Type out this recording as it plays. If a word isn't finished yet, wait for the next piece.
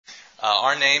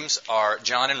Our names are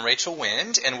John and Rachel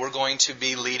Wind, and we're going to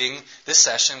be leading this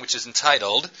session, which is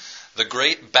entitled The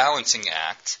Great Balancing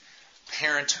Act,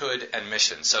 Parenthood and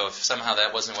Mission. So if somehow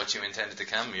that wasn't what you intended to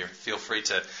come, you feel free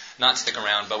to not stick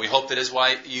around. But we hope that is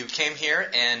why you came here,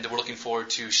 and we're looking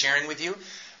forward to sharing with you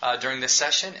during this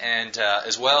session, and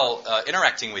as well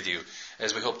interacting with you,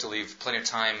 as we hope to leave plenty of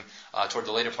time toward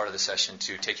the later part of the session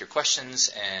to take your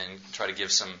questions and try to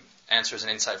give some answers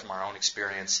and insight from our own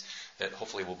experience that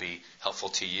hopefully will be helpful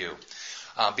to you.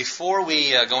 Before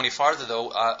we go any farther, though,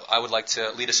 I would like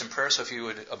to lead us in prayer, so if you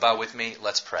would bow with me,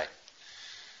 let's pray.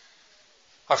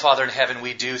 Our Father in heaven,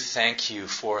 we do thank you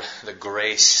for the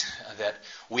grace that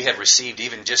we have received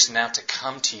even just now to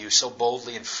come to you so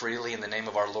boldly and freely in the name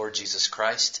of our Lord Jesus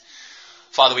Christ.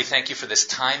 Father, we thank you for this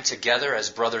time together as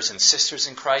brothers and sisters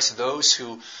in Christ, those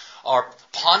who are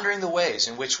pondering the ways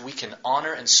in which we can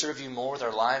honor and serve you more with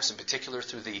our lives, in particular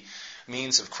through the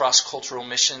means of cross-cultural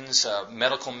missions,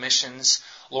 medical missions.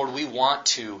 Lord, we want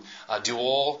to do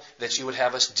all that you would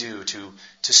have us do to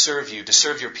serve you, to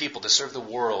serve your people, to serve the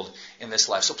world in this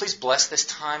life. So please bless this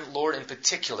time, Lord, in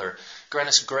particular. Grant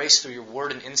us grace through your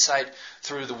word and insight,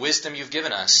 through the wisdom you've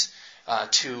given us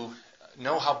to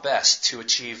know how best to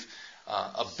achieve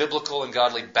a biblical and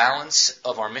godly balance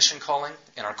of our mission calling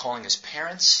and our calling as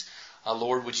parents.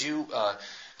 Lord, would you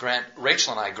grant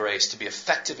Rachel and I grace to be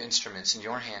effective instruments in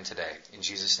your hand today. In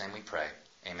Jesus' name we pray.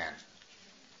 Amen.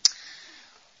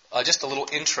 Just a little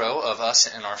intro of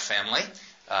us and our family.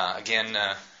 Again,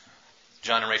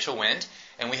 John and Rachel Wind.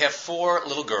 And we have 4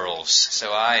 little girls.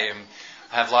 So I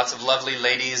have lots of lovely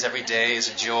ladies every day is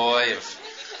a joy of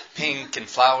pink and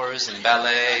flowers and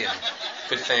ballet and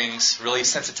good things. Really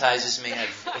sensitizes me. I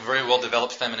have a very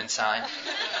well-developed feminine side.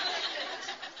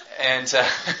 And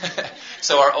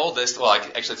so our oldest, well,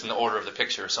 actually it's in the order of the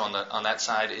picture. So on that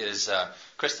side is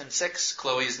Kristen, 6.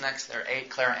 Chloe is next. They're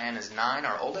 8. Clara Ann is 9,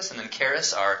 our oldest. And then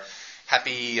Karis, our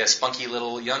happy, spunky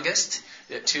little youngest.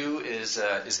 2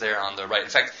 is there on the right. In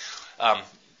fact,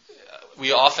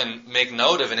 we often make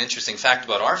note of an interesting fact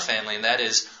about our family, and that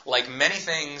is, like many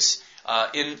things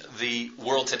in the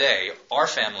world today, our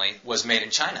family was made in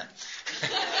China.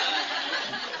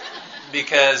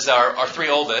 Because our 3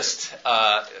 oldest,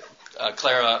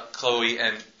 Clara, Chloe,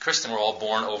 and Kristen, were all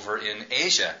born over in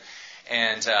Asia.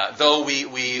 And though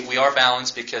we are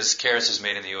balanced because Karis is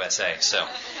made in the USA. So,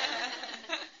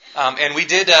 and we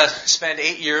did spend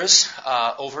 8 years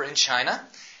over in China.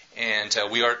 And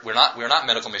we're not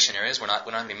medical missionaries. We're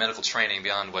not any medical training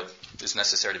beyond what is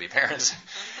necessary to be parents.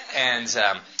 And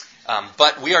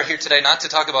but we are here today not to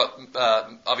talk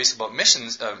about obviously about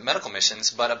missions, medical missions,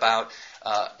 but about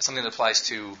something that applies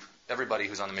to everybody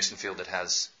who's on the mission field that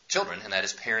has children, and that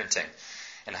is parenting,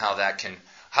 and how that can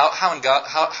how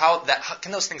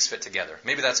can those things fit together?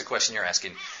 Maybe that's a question you're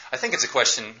asking. I think it's a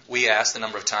question we asked a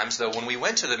number of times. Though when we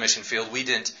went to the mission field, we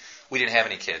didn't have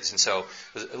any kids, and so it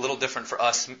was a little different for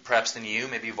us, perhaps, than you.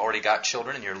 Maybe you've already got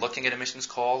children and you're looking at a missions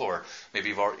call, or maybe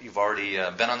you've already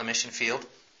been on the mission field.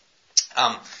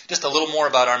 Just a little more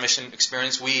about our mission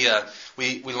experience. We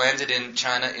landed in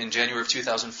China in January of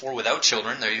 2004 without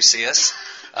children. There you see us,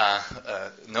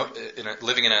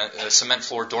 living in a cement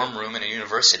floor dorm room in a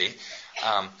university.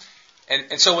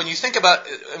 And so when you think about,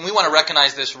 and we want to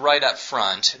recognize this right up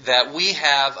front, that we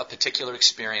have a particular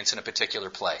experience in a particular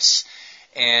place.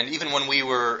 And even when we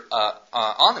were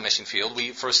on the mission field,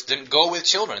 we first didn't go with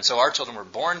children. So our children were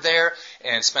born there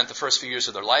and spent the first few years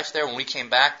of their life there. When we came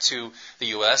back to the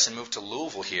U.S. and moved to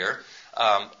Louisville here,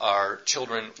 our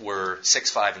children were 6,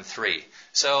 5, and 3.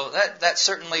 So that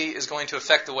certainly is going to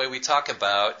affect the way we talk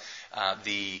about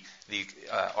the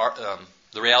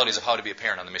realities of how to be a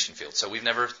parent on the mission field. So we've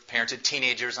never parented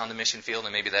teenagers on the mission field,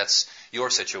 and maybe that's your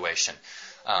situation.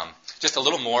 Just a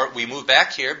little more, we moved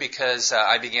back here because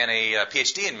I began a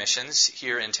PhD in missions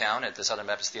here in town at the Southern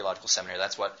Baptist Theological Seminary.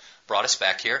 That's what brought us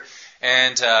back here.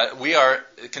 And we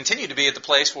continue to be at the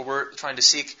place where we're trying to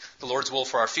seek the Lord's will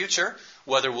for our future,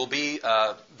 whether we'll be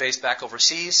based back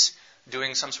overseas,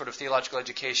 doing some sort of theological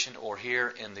education, or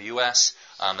here in the U.S.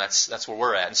 That's where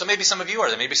we're at. And so maybe some of you are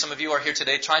there. Maybe some of you are here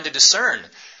today trying to discern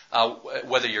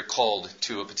whether you're called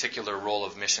to a particular role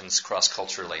of missions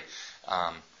cross-culturally.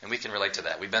 And we can relate to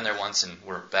that. We've been there once, and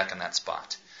we're back in that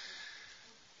spot.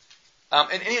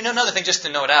 And another thing just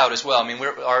to note out as well, I mean,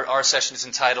 our session is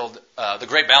entitled The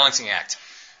Great Balancing Act,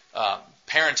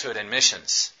 Parenthood and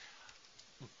Missions.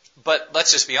 But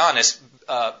let's just be honest,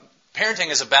 parenting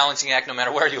is a balancing act no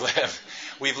matter where you live.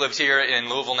 We've lived here in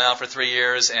Louisville now for 3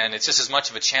 years, and it's just as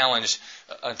much of a challenge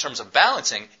in terms of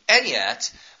balancing. And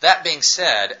yet, that being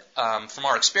said, from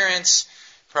our experience,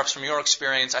 perhaps from your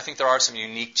experience, I think there are some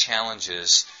unique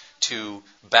challenges to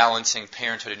balancing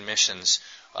parenthood and missions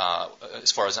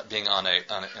as far as being in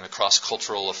a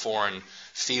cross-cultural or foreign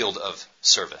field of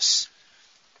service.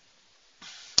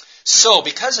 So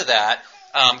because of that,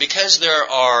 because there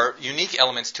are unique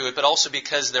elements to it, but also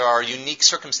because there are unique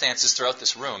circumstances throughout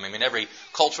this room, I mean, every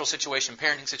cultural situation,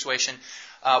 parenting situation,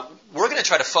 we're going to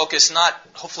try to focus not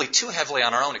hopefully too heavily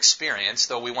on our own experience,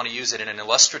 though we want to use it in an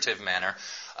illustrative manner.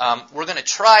 We're going to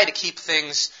try to keep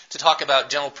things to talk about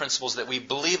general principles that we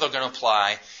believe are going to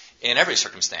apply in every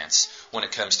circumstance when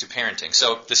it comes to parenting.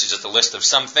 So this is just a list of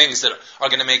some things that are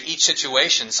going to make each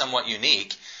situation somewhat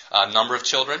unique. Number of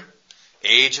children,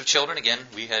 age of children. Again,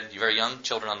 we had very young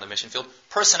children on the mission field.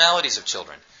 Personalities of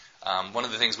children. One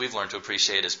of the things we've learned to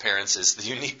appreciate as parents is the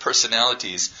unique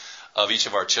personalities of each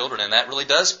of our children, and that really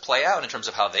does play out in terms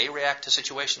of how they react to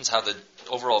situations, how the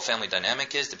overall family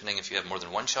dynamic is, depending if you have more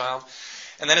than one child.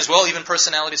 And then as well, even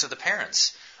personalities of the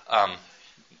parents.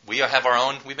 We have our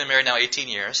own, we've been married now 18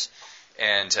 years,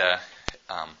 and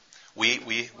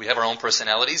we have our own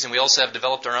personalities, and we also have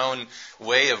developed our own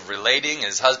way of relating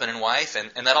as husband and wife,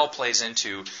 and that all plays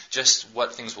into just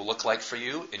what things will look like for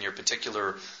you in your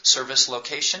particular service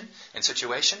location and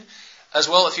situation, as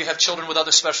well if you have children with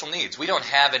other special needs. We don't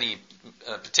have any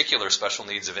particular special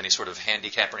needs of any sort of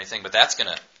handicap or anything, but that's going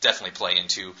to definitely play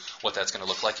into what that's going to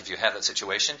look like if you have that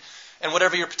situation. And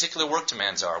whatever your particular work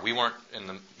demands are. We weren't in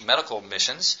the medical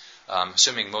missions,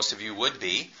 assuming most of you would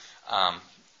be.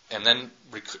 And then,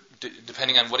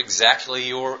 depending on what exactly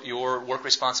your work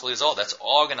responsibility is, that's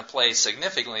all going to play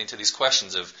significantly into these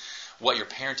questions of what your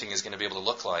parenting is going to be able to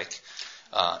look like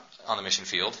on the mission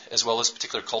field, as well as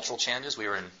particular cultural challenges. We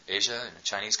were in Asia, in a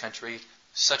Chinese country,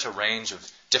 such a range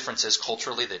of differences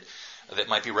culturally that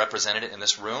might be represented in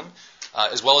this room,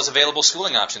 as well as available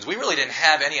schooling options. We really didn't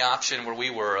have any option where we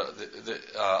were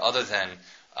other than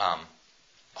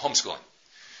homeschooling.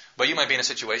 But you might be in a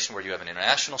situation where you have an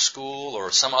international school or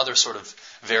some other sort of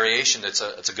variation that's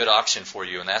a good option for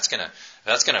you, and that's going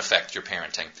to affect your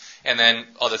parenting. And then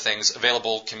other things,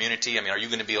 available community. I mean, are you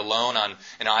going to be alone on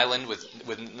an island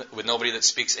with nobody that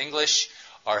speaks English?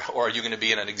 Or are you going to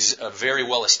be in a very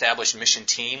well-established mission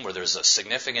team where there's a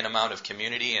significant amount of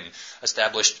community and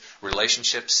established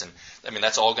relationships? And I mean,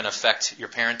 that's all going to affect your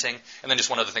parenting. And then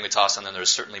just one other thing to toss on, then there's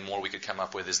certainly more we could come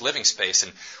up with, is living space.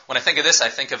 And when I think of this, I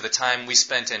think of the time we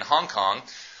spent in Hong Kong,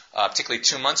 particularly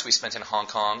 2 months we spent in Hong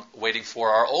Kong waiting for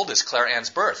our oldest, Claire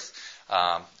Ann's birth.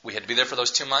 We had to be there for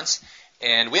those 2 months.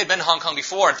 And we had been to Hong Kong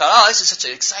before and thought, this is such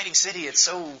an exciting city. It's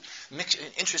so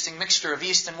interesting mixture of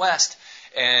East and West.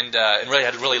 And really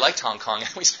had really liked Hong Kong.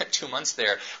 We spent 2 months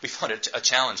there. We found it a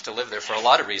challenge to live there for a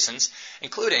lot of reasons,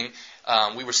 including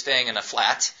we were staying in an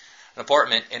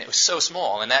apartment, and it was so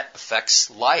small, and that affects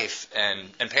life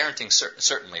and parenting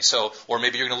certainly. So, or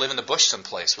maybe you're going to live in the bush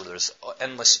someplace where there's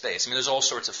endless space. I mean, there's all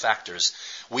sorts of factors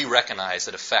we recognize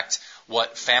that affect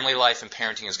what family life and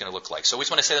parenting is going to look like. So we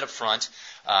just want to say that up front,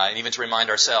 and even to remind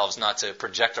ourselves not to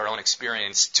project our own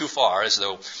experience too far as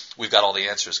though we've got all the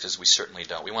answers, because we certainly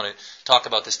don't. We want to talk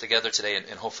about this together today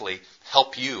and hopefully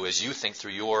help you as you think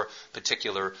through your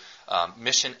particular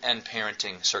mission and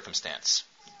parenting circumstance.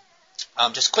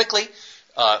 Just quickly,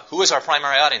 who is our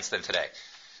primary audience then today?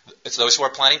 It's those who are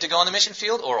planning to go on the mission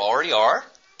field or already are,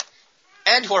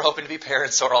 and who are hoping to be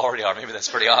parents or already are. Maybe that's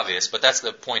pretty obvious, but that's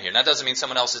the point here. And that doesn't mean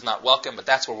someone else is not welcome, but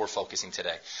that's where we're focusing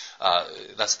today.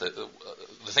 That's the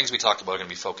things we talked about are going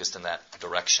to be focused in that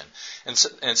direction. And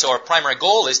so our primary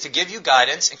goal is to give you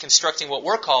guidance in constructing what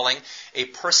we're calling a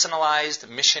personalized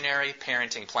missionary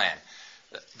parenting plan.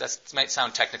 That might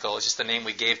sound technical. It's just the name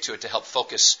we gave to it to help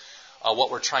focus what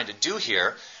we're trying to do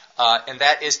here, and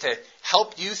that is to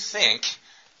help you think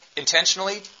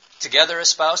intentionally together as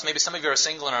spouse. Maybe some of you are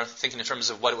single and are thinking in terms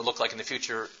of what it would look like in the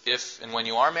future if and when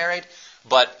you are married.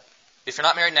 But if you're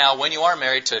not married now, when you are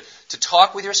married, to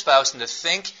talk with your spouse and to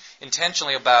think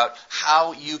intentionally about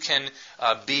how you can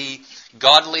be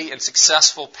godly and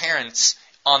successful parents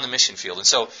on the mission field. And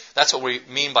so that's what we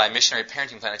mean by a missionary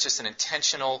parenting plan. It's just an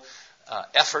intentional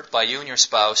effort by you and your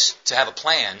spouse to have a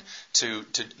plan to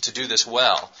do this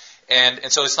well.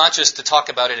 And so it's not just to talk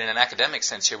about it in an academic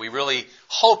sense here. We really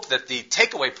hope that the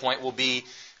takeaway point will be,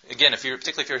 again,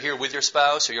 particularly if you're here with your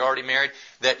spouse or you're already married,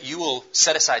 that you will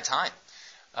set aside time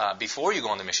before you go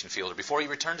on the mission field or before you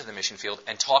return to the mission field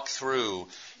and talk through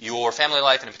your family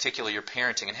life and in particular your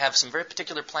parenting and have some very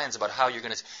particular plans about how you're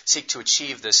going to seek to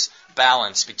achieve this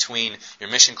balance between your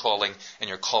mission calling and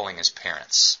your calling as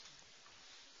parents.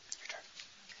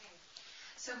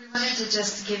 So we wanted to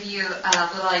just give you a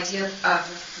little idea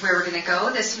of where we're going to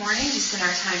go this morning, just in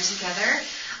our time together.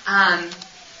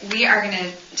 We are going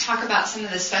to talk about some of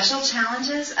the special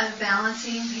challenges of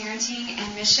balancing parenting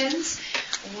and missions.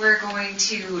 we're going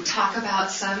to talk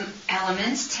about some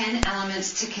elements, 10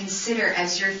 elements to consider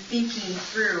as you're thinking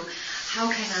through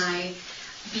how can I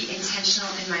be intentional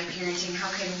in my parenting?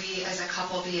 How can we as a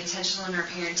couple be intentional in our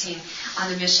parenting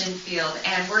on the mission field?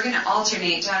 And we're going to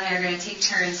alternate. John and I are going to take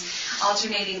turns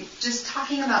alternating, just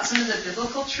talking about some of the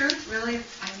biblical truth, really.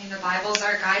 I mean, the Bible's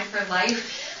our guide for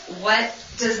life. What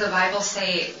does the Bible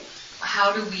say?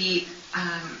 How do we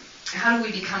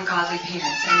become godly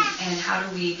parents? And how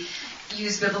do we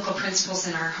use biblical principles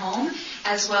in our home,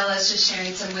 as well as just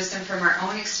sharing some wisdom from our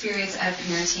own experience of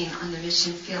parenting on the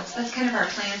mission field. So that's kind of our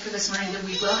plan for this morning. Then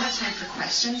we will have time for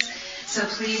questions. So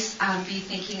please be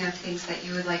thinking of things that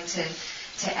you would like to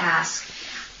ask.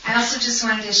 I also just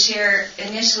wanted to share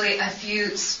initially a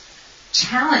few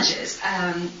challenges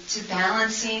to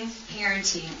balancing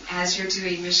parenting as you're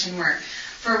doing mission work.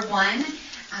 For one,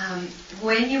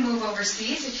 when you move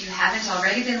overseas, if you haven't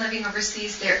already been living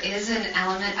overseas, there is an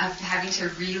element of having to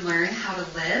relearn how to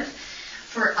live.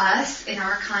 For us, in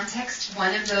our context,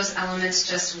 one of those elements,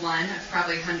 just one of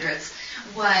probably hundreds,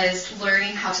 was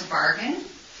learning how to bargain.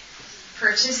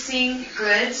 Purchasing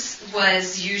goods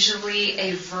was usually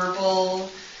a verbal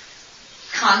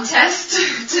contest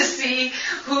to see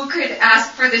who could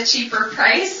ask for the cheaper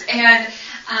price, and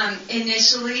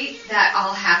initially that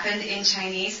all happened in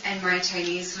Chinese, and my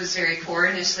Chinese was very poor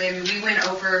initially. I mean, we went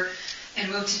over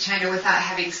and moved to China without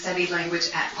having studied language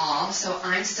at all, so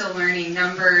I'm still learning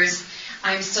numbers.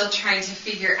 I'm still trying to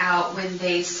figure out when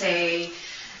they say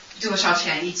多少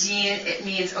钱一斤, it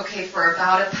means, okay, for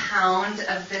about a pound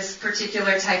of this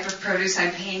particular type of produce,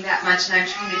 I'm paying that much, and I'm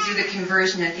trying to do the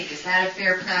conversion and think, is that a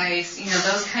fair price? You know,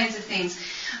 those kinds of things.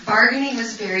 Bargaining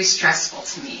was very stressful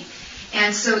to me.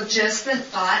 And so just the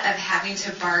thought of having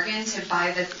to bargain to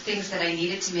buy the things that I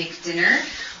needed to make dinner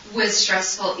was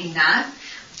stressful enough,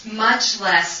 much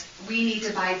less we need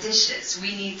to buy dishes.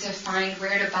 We need to find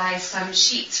where to buy some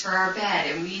sheets for our bed,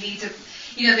 and we need to,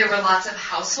 you know, there were lots of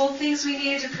household things we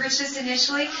needed to purchase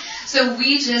initially. So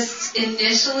we just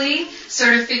initially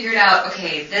sort of figured out,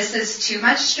 okay, this is too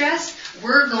much stress.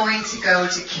 We're going to go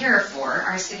to Carrefour.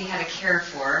 Our city had a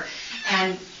Carrefour,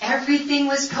 and everything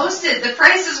was posted. The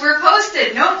prices were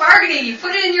posted. No bargaining. You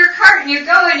put it in your cart and you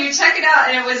go and you check it out,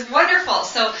 and it was wonderful.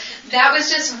 So that was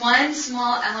just one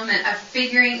small element of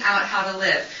figuring out how to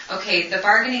live. Okay, the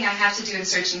bargaining I have to do in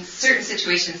certain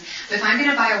situations. But if I'm going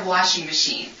to buy a washing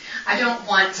machine, I don't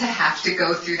want to have to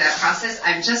go through that process.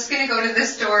 I'm just going to go to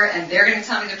this store and they're going to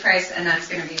tell me the price, and that's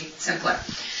going to be simpler.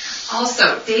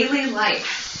 Also, daily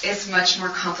life is much more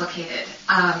complicated.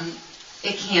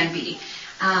 It can be.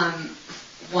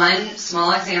 One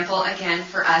small example, again,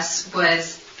 for us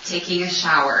was taking a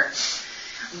shower.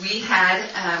 We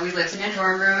lived in a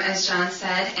dorm room, as John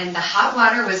said, and the hot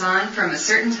water was on from a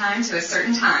certain time to a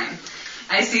certain time.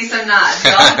 I see some nods.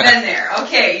 You all have been there.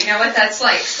 Okay, you know what that's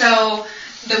like. So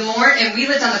and we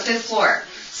lived on the 5th floor.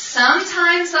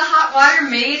 Sometimes the hot water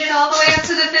made it all the way up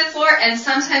to the 5th floor, and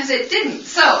sometimes it didn't.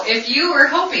 So if you were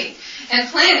hoping and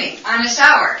planning on a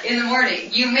shower in the morning,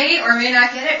 you may or may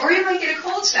not get it, or you might get a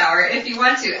cold shower if you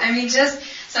want to. I mean, just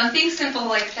something simple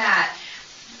like that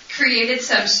created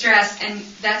some stress, and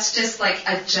that's just like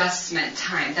adjustment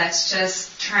time. That's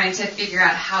just trying to figure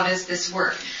out, how does this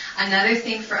work? Another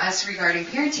thing for us regarding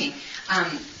parenting,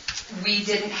 we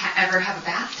didn't ever have a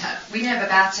bathtub. We didn't have a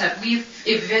bathtub. We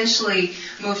eventually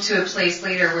moved to a place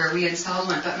later where we installed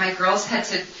one, but my girls had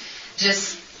to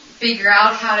just figure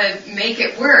out how to make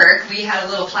it work. We had a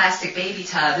little plastic baby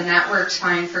tub, and that worked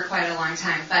fine for quite a long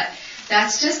time. But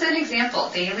that's just an example,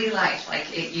 daily life.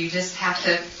 You just have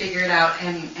to figure it out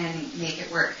and make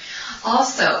it work.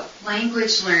 Also,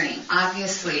 language learning.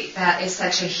 Obviously, that is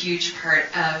such a huge part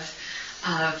of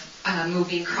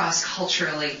moving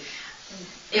cross-culturally.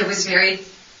 It was very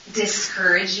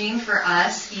discouraging for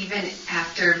us, even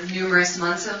after numerous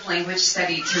months of language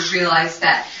study, to realize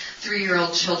that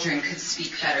 3-year-old children could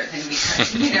speak better than we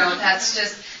could. You know, that's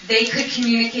just, they could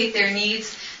communicate their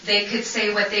needs. They could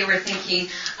say what they were thinking.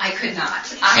 I could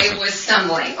not. I was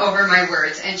stumbling over my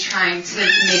words and trying to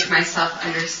make myself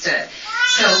understood.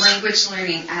 So language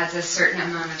learning adds a certain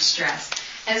amount of stress.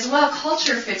 As well,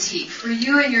 culture fatigue for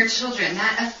you and your children.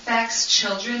 That affects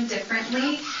children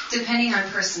differently, depending on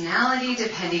personality,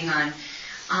 depending on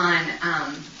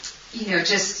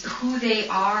just who they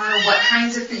are, what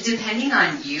kinds of things, depending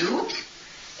on you.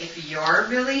 If you're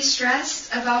really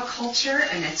stressed about culture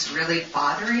and it's really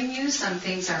bothering you, some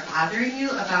things are bothering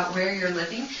you about where you're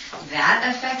living,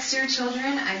 that affects your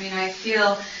children. I mean, I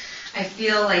feel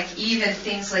like even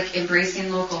things like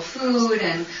embracing local food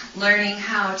and learning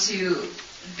how to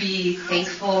be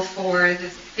thankful for the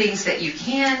things that you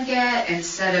can get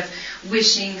instead of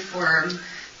wishing for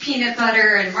peanut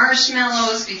butter and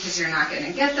marshmallows because you're not going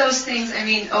to get those things. I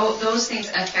mean, those things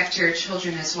affect your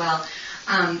children as well.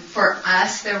 For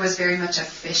us, there was very much a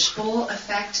fishbowl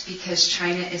effect because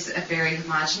China is a very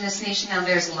homogenous nation. Now,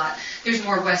 there's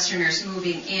more Westerners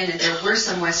moving in, and there were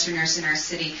some Westerners in our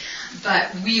city,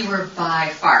 but we were by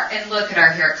far. And look at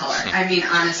our hair color. I mean,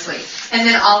 honestly. And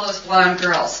then all those blonde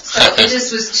girls. So it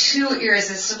just was too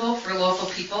irresistible for local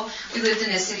people. We lived in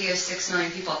a city of 6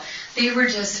 million people. They were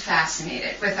just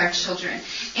fascinated with our children.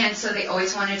 And so they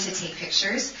always wanted to take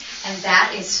pictures. And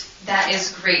that is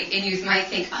great. And you might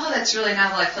think, oh, that's really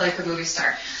novel. I feel like a movie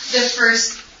star. The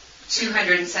first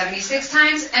 276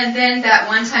 times, and then that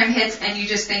one time hits, and you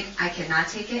just think, I cannot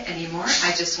take it anymore.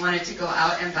 I just wanted to go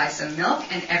out and buy some milk,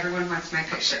 and everyone wants my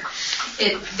picture.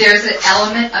 There's an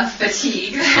element of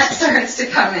fatigue that starts to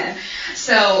come in.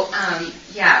 So,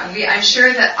 I'm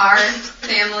sure that our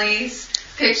families'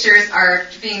 pictures are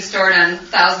being stored on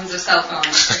thousands of cell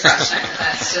phones across China.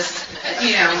 That's just,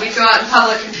 we'd go out in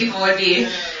public and people would be,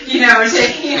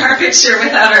 taking our picture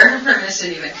without our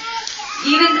permission even.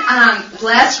 Even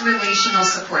less relational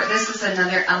support. This is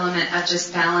another element of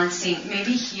just balancing.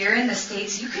 Maybe here in the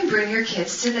States, you can bring your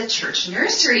kids to the church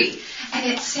nursery, and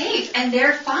it's safe, and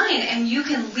they're fine, and you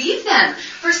can leave them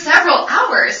for several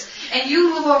hours. And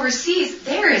you move overseas,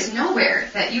 there is nowhere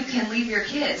that you can leave your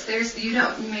kids. There's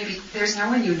no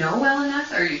one you know well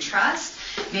enough or you trust.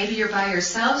 Maybe you're by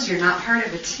yourselves, you're not part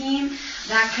of a team,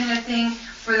 that kind of thing.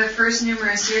 For the first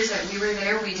numerous years that we were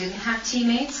there, we didn't have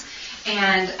teammates.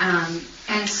 And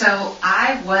so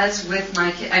I was with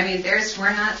my kid. I mean, there's no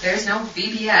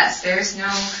VBS. There's no,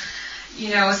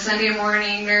 Sunday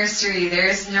morning nursery.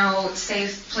 There's no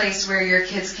safe place where your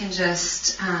kids can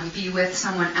just be with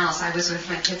someone else. I was with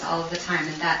my kids all of the time,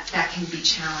 and that can be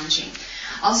challenging.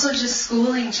 Also, just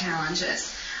schooling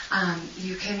challenges.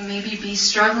 You can maybe be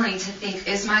struggling to think,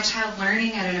 is my child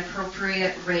learning at an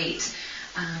appropriate rate?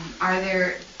 Are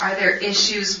there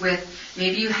issues with,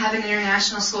 maybe you have an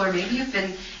international school, or maybe you've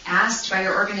been asked by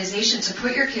your organization to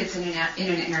put your kids in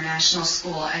an international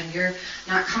school, and you're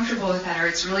not comfortable with that, or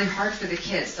it's really hard for the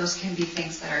kids. Those can be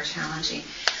things that are challenging.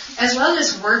 As well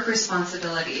as work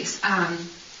responsibilities.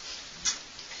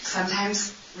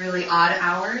 Sometimes really odd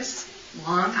hours,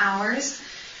 long hours.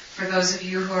 For those of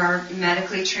you who are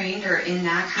medically trained or in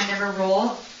that kind of a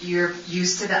role, you're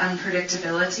used to the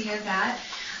unpredictability of that.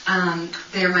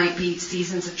 There might be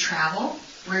seasons of travel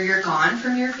where you're gone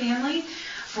from your family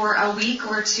for a week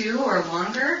or two or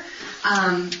longer.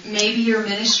 Maybe your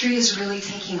ministry is really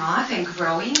taking off and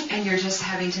growing, and you're just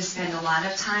having to spend a lot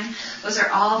of time. Those are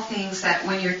all things that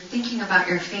when you're thinking about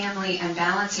your family and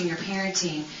balancing your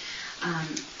parenting,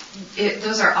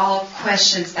 those are all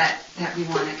questions that we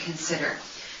want to consider.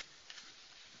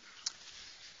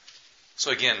 So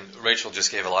again, Rachel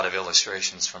just gave a lot of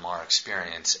illustrations from our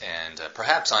experience, and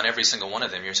perhaps on every single one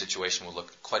of them, your situation will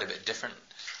look quite a bit different.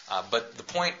 But the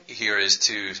point here is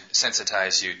to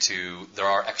sensitize you to there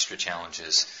are extra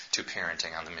challenges to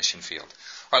parenting on the mission field.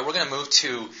 All right, we're going to move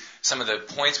to some of the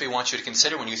points we want you to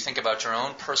consider when you think about your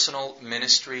own personal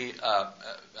ministry.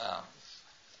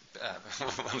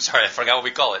 I'm sorry, I forgot what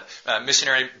we call it.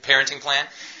 Missionary parenting plan.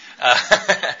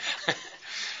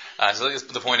 So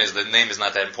the point is, the name is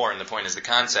not that important. The point is the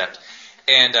concept.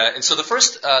 And so the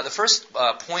first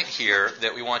point here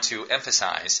that we want to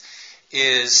emphasize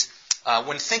is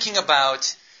when thinking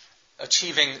about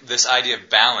achieving this idea of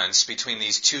balance between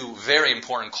these two very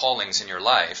important callings in your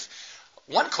life,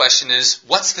 one question is,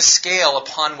 what's the scale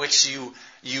upon which you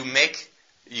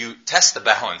test the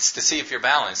balance to see if you're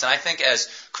balanced? And I think as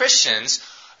Christians,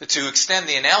 to extend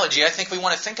the analogy, I think we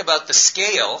want to think about the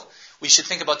scale. We should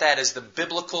think about that as the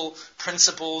biblical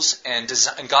principles and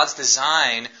God's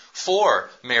design for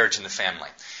marriage and the family.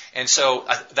 And so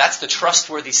that's the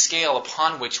trustworthy scale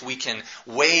upon which we can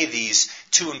weigh these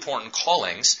two important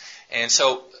callings. And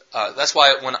so that's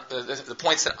why when the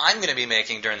points that I'm going to be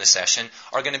making during the session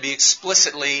are going to be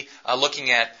explicitly looking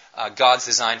at God's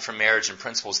design for marriage and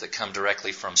principles that come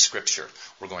directly from Scripture.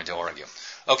 We're going to argue.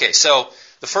 Okay, so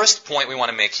the first point we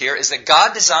want to make here is that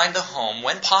God designed the home,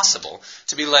 when possible,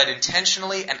 to be led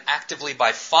intentionally and actively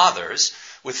by fathers,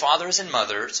 with fathers and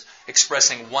mothers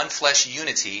expressing one flesh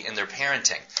unity in their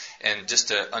parenting. And just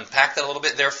to unpack that a little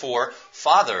bit, therefore,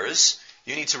 fathers,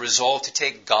 you need to resolve to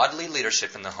take godly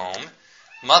leadership in the home.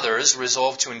 Mothers,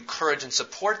 resolve to encourage and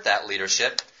support that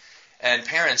leadership. And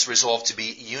parents, resolve to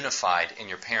be unified in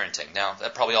your parenting. Now,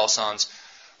 that probably all sounds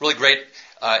really great,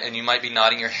 and you might be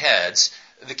nodding your heads.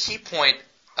 The key point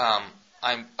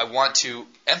I want to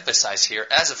emphasize here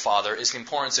as a father is the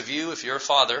importance of you, if you're a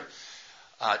father,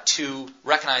 to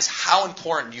recognize how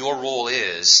important your role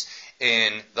is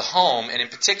in the home, and in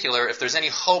particular, if there's any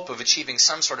hope of achieving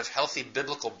some sort of healthy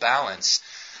biblical balance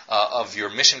of your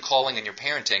mission calling and your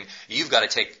parenting, you've got to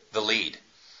take the lead.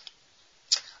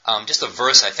 Just a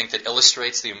verse, I think, that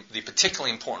illustrates the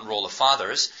particularly important role of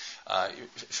fathers. You're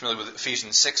familiar with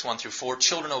Ephesians 6, 1 through 4.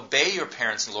 Children, obey your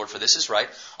parents in the Lord, for this is right.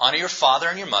 Honor your father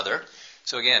and your mother.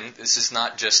 So again, this is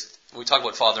not just, when we talk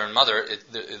about father and mother,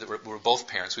 we're both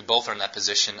parents. We both are in that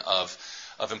position of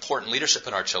important leadership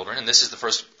in our children. And this is the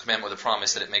first commandment with a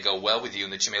promise that it may go well with you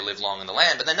and that you may live long in the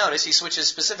land. But then notice he switches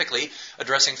specifically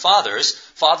addressing fathers.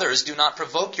 Fathers, do not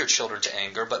provoke your children to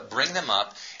anger, but bring them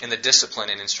up in the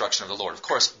discipline and instruction of the Lord. Of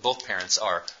course, both parents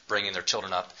are bringing their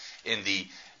children up in the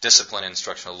discipline and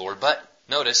instruction of the Lord. But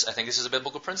notice, I think this is a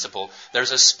biblical principle,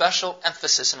 there's a special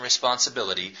emphasis and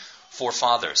responsibility for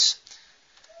fathers.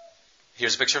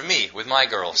 Here's a picture of me with my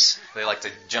girls. They like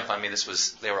to jump on me.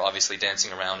 They were obviously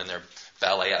dancing around in their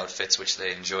ballet outfits, which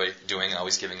they enjoy doing,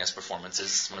 always giving us performances.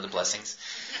 It's one of the blessings.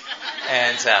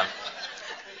 And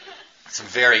some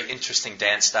very interesting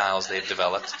dance styles they've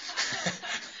developed.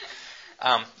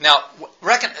 Now,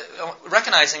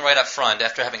 recognizing right up front,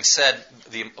 after having said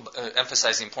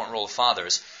emphasized the important role of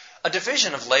fathers, a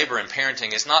division of labor in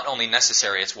parenting is not only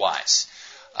necessary, it's wise.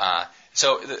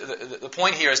 So the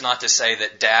point here is not to say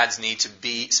that dads need to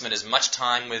spend as much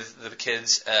time with the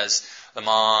kids as the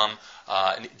mom.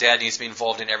 Dad needs to be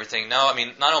involved in everything. No, I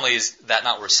mean, not only is that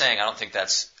not what we're saying, I don't think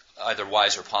that's either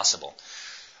wise or possible.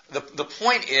 The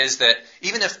point is that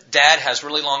even if dad has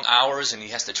really long hours and he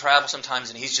has to travel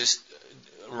sometimes and he's just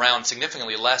around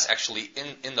significantly less actually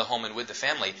in the home and with the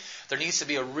family, there needs to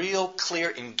be a real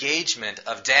clear engagement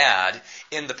of dad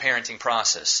in the parenting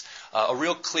process. A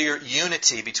real clear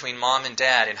unity between mom and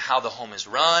dad in how the home is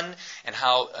run and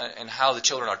how the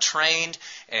children are trained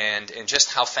and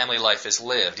just how family life is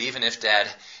lived, even if dad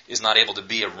is not able to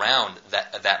be around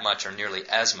that much or nearly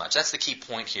as much. That's the key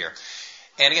point here.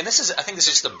 And again, I think this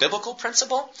is just a biblical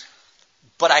principle.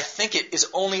 But I think it is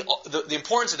only the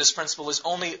importance of this principle is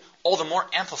only all the more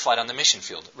amplified on the mission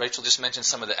field. Rachel just mentioned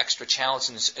some of the extra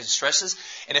challenges and stresses.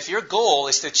 And if your goal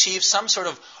is to achieve some sort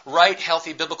of right,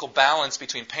 healthy, biblical balance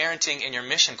between parenting and your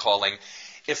mission calling,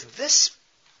 if this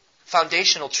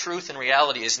foundational truth and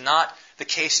reality is not the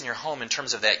case in your home in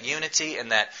terms of that unity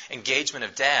and that engagement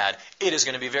of dad, it is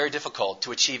going to be very difficult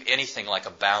to achieve anything like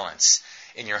a balance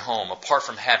in your home, apart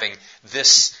from having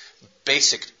this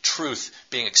basic truth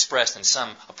being expressed in some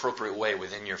appropriate way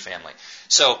within your family.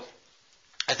 So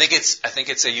I think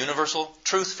it's a universal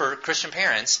truth for Christian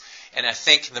parents, and I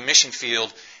think the mission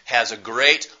field has a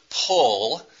great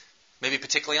pull, maybe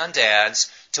particularly on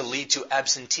dads, to lead to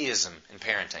absenteeism in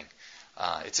parenting.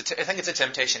 I think it's a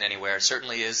temptation anywhere. It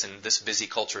certainly is in this busy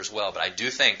culture as well. But I do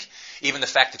think even the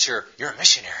fact that you're a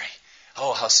missionary,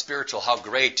 oh, how spiritual, how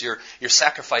great, you're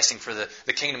sacrificing for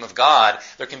the kingdom of God,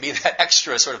 there can be that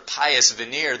extra sort of pious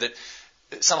veneer that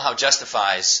somehow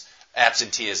justifies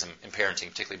absenteeism in parenting,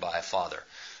 particularly by a father.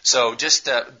 So just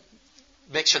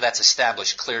make sure that's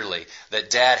established clearly, that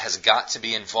dad has got to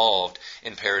be involved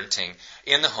in parenting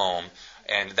in the home,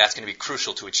 and that's going to be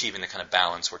crucial to achieving the kind of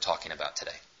balance we're talking about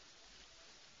today.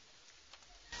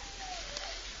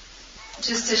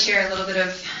 Just to share a little bit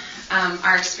of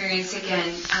our experience again,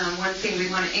 one thing we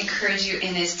want to encourage you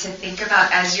in is to think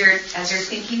about as you're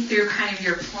thinking through kind of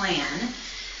your plan,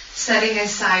 setting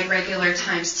aside regular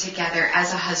times together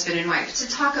as a husband and wife to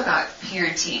talk about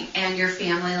parenting and your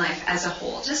family life as a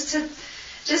whole. Just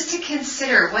to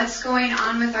consider what's going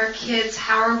on with our kids,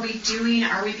 how are we doing,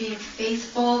 are we being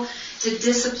faithful to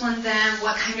discipline them,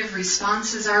 what kind of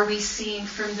responses are we seeing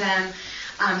from them,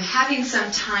 having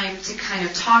some time to kind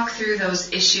of talk through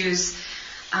those issues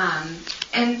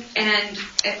and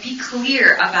be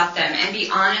clear about them and be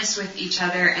honest with each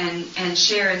other and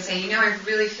share and say, I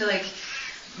really feel like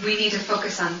we need to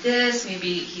focus on this.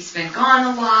 Maybe he's been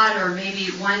gone a lot, or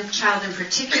maybe one child in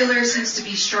particular seems to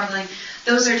be struggling.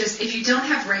 Those are just, if you don't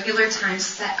have regular times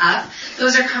set up,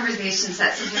 those are conversations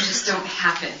that sometimes just don't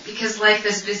happen because life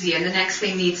is busy and the next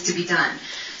thing needs to be done.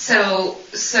 So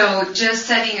just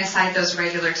setting aside those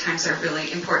regular times are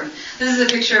really important. This is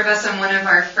a picture of us on one of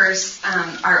our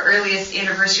our earliest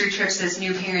anniversary trips as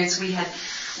new parents. We had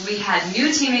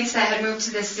new teammates that had moved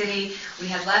to this city. We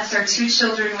had left our 2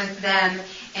 children with them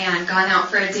and gone out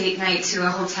for a date night to a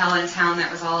hotel in town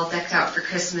that was all decked out for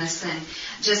Christmas, and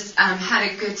just had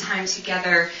a good time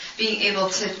together, being able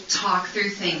to talk through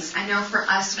things. I know for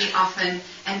us, we often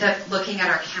end up looking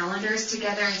at our calendars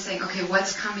together and saying, okay,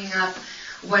 what's coming up?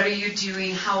 What are you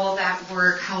doing? How will that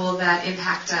work? How will that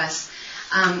impact us?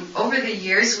 Over the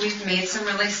years, we've made some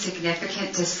really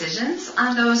significant decisions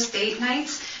on those date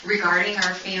nights regarding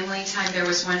our family time. There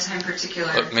was one time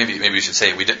particular. But maybe we should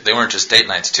say they weren't just date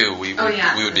nights too. We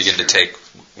would begin to take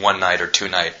one night or 2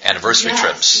 night anniversary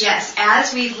trips. Yes.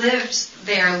 As we lived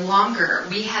there longer,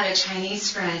 we had a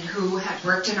Chinese friend who had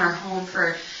worked in our home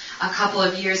for a couple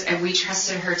of years, and we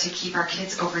trusted her to keep our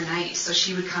kids overnight, so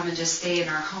she would come and just stay in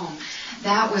our home.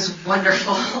 That was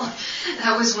wonderful.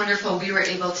 That was wonderful. We were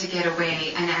able to get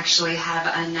away and actually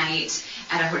have a night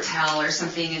at a hotel or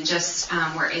something, and just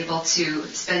were able to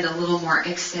spend a little more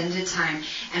extended time.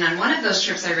 And on one of those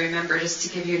trips, I remember, just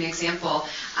to give you an example,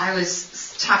 I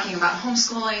was talking about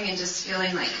homeschooling and just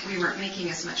feeling like we weren't making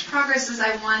as much progress as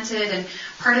I wanted, and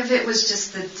part of it was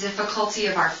just the difficulty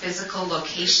of our physical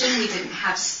location. We didn't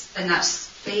have enough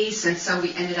space, and so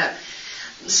we ended up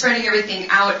spreading everything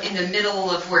out in the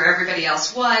middle of where everybody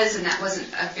else was, and that wasn't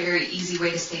a very easy way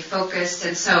to stay focused.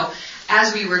 And so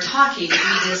as we were talking,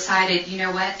 we decided, you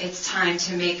know what, it's time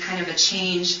to make kind of a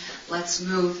change. Let's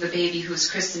move the baby, who was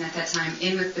Kristen at that time,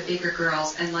 in with the bigger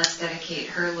girls, and let's dedicate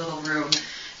her little room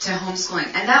to homeschooling.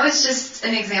 And that was just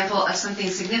an example of something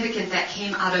significant that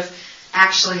came out of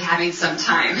actually having some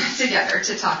time together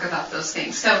to talk about those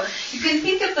things. So you can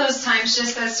think of those times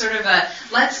just as sort of a,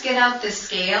 let's get out the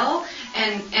scale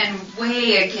and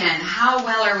weigh again, how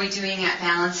well are we doing at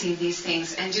balancing these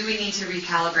things, and do we need to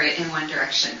recalibrate in one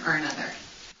direction or another?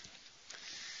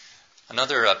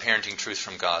 Another parenting truth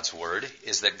from God's Word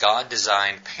is that God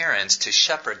designed parents to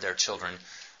shepherd their children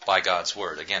by God's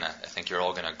Word. Again, I think you're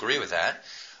all going to agree with that.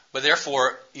 But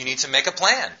therefore, you need to make a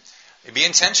plan. Be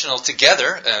intentional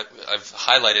together. I've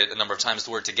highlighted a number of times the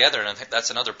word together, and I think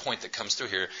that's another point that comes through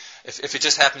here. If it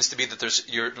just happens to be that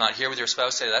you're not here with your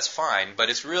spouse today, that's fine. But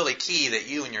it's really key that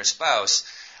you and your spouse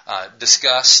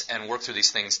discuss and work through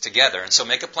these things together. And so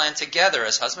make a plan together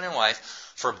as husband and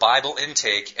wife for Bible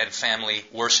intake and family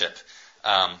worship.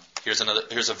 Here's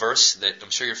a verse that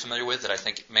I'm sure you're familiar with that I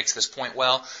think makes this point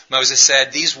well. Moses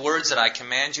said, "These words that I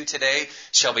command you today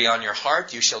shall be on your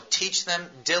heart. You shall teach them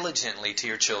diligently to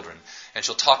your children, and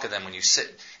shall talk of them when you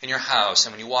sit in your house,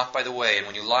 and when you walk by the way, and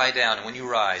when you lie down, and when you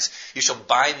rise. You shall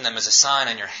bind them as a sign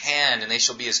on your hand, and they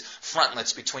shall be as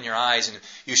frontlets between your eyes, and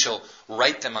you shall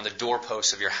write them on the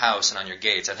doorposts of your house and on your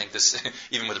gates." I think this,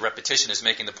 even with repetition, is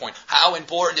making the point how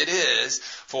important it is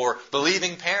for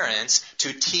believing parents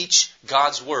to teach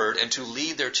God's Word and to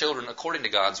lead their children according to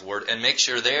God's Word, and make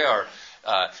sure they are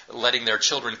letting their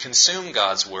children consume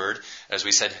God's Word, as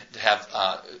we said, to have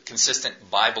consistent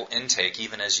Bible intake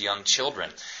even as young children.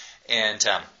 And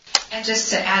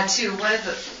just to add too,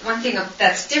 one thing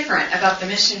that's different about the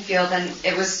mission field, and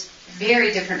it was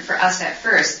very different for us at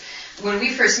first. When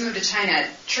we first moved to China,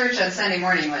 church on Sunday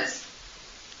morning was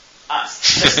us,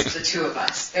 just the two of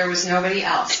us. There was nobody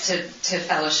else to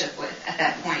fellowship with at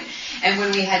that point. And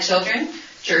when we had children,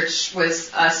 church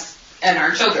was us and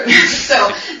our children.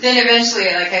 So then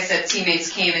eventually, like I said, teammates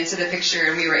came into the picture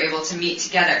and we were able to meet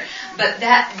together. But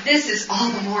this is all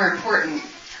the more important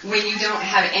when you don't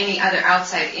have any other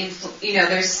outside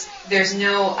influence. There's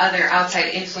no other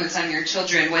outside influence on your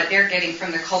children. What they're getting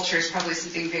from the culture is probably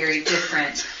something very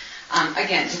different,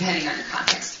 again, depending on your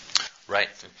context. Right.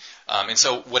 And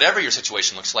so whatever your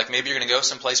situation looks like, maybe you're going to go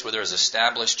someplace where there's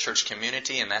established church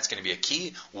community, and that's going to be a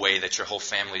key way that your whole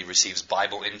family receives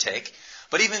Bible intake.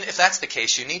 But even if that's the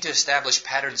case, you need to establish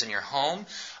patterns in your home.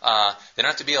 They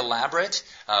don't have to be elaborate.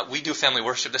 We do family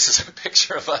worship. This is a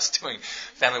picture of us doing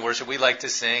family worship. We like to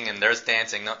sing, and there's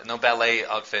dancing. No ballet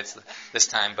outfits this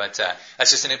time, but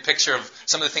that's just a picture of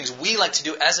some of the things we like to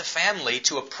do as a family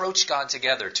to approach God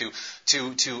together, to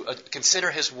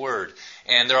consider His Word.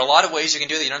 And there are a lot of ways you can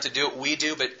do that. You don't have to do what we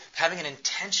do, but having an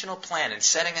intentional plan and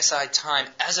setting aside time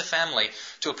as a family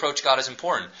to approach God is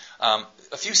important.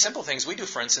 A few simple things we do,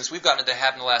 for instance, we've gotten it to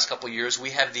happen the last couple of years.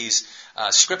 We have these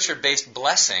scripture-based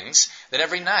blessings that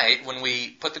every night when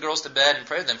we put the girls to bed and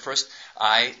pray to them, first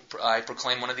I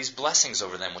proclaim one of these blessings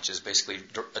over them, which is basically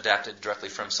adapted directly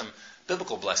from some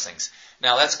biblical blessings.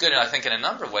 Now that's good, I think, in a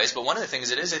number of ways, but one of the things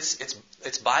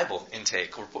it's Bible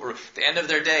intake. We're at the end of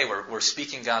their day, we're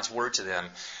speaking God's Word to them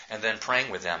and then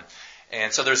praying with them.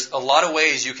 And so there's a lot of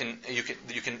ways you and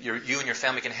your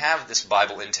family can have this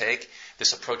Bible intake,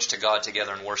 this approach to God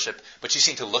together in worship. But you just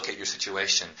need to look at your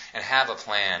situation and have a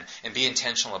plan and be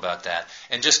intentional about that.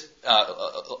 And just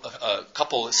a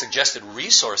couple of suggested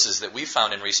resources that we've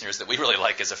found in recent years that we really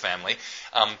like as a family.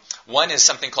 One is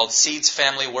something called Seeds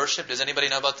Family Worship. Does anybody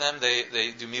know about them?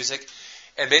 They do music,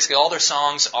 and basically all their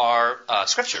songs are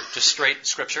Scripture, just straight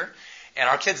Scripture. And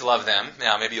our kids love them.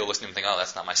 Now, maybe you'll listen to them and think, oh,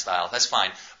 that's not my style. That's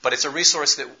fine. But it's a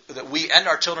resource that we and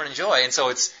our children enjoy. And so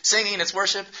it's singing, it's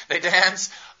worship, they dance.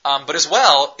 But as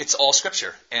well, it's all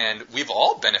Scripture, and we've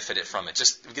all benefited from it.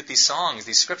 Just get these songs,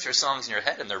 these Scripture songs in your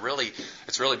head, and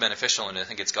it's really beneficial, and I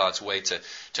think it's God's way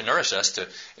to nourish us.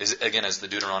 Again, as the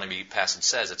Deuteronomy passage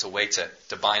says, it's a way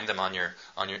to bind them on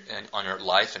your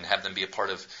life and have them be a part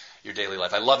of your daily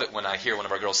life. I love it when I hear one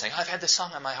of our girls saying, "I've had this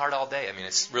song on my heart all day." I mean,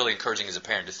 it's really encouraging as a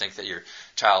parent to think that your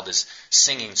child is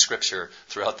singing Scripture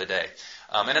throughout the day.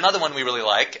 And another one we really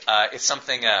like, it's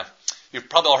something. You've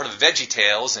probably all heard of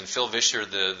VeggieTales and Phil Vischer,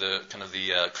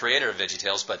 the creator of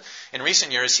VeggieTales. But in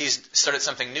recent years, he's started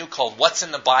something new called "What's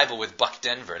in the Bible" with Buck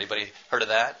Denver. Anybody heard of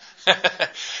that?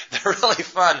 They're really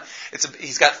fun.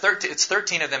 He's got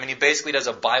 13 of them, and he basically does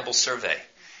a Bible survey,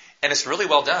 and it's really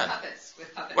well done.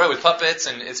 With puppets. Well, with puppets,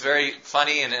 and it's very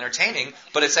funny and entertaining.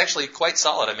 But it's actually quite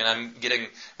solid. I mean, I'm getting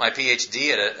my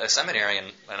PhD at a seminary,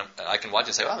 and I can watch it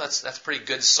and say, "Well, that's pretty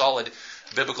good, solid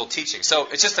biblical teaching." So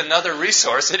it's just another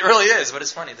resource. It really is, but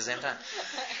it's funny at the same time.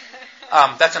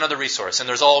 That's another resource, and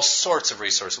there's all sorts of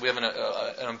resources. We have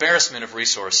an embarrassment of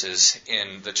resources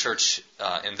in the church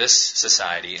in this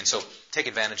society, and so take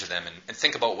advantage of them and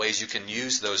think about ways you can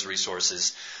use those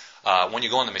resources when you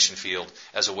go on the mission field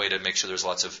as a way to make sure there's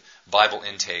lots of Bible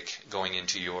intake going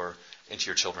into your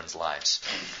children's lives.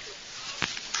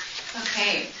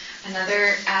 Okay,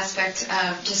 another aspect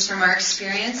of just from our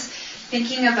experience,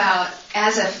 thinking about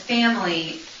as a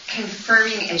family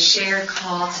confirming a shared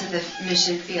call to the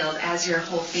mission field as your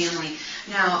whole family.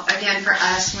 Now, again, for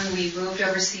us, when we moved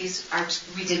overseas,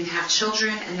 we didn't have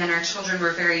children, and then our children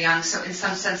were very young, so in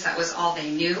some sense that was all they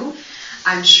knew.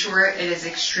 I'm sure it is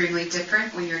extremely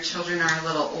different when your children are a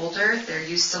little older. They're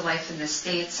used to life in the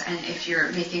States, and if you're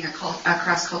making a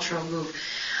cross-cultural move.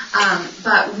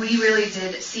 But we really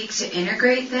did seek to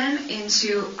integrate them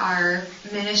into our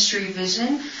ministry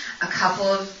vision. A couple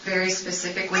of very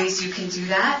specific ways you can do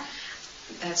that,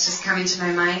 that's just coming to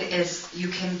my mind, is you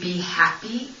can be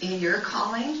happy in your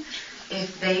calling.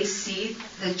 If they see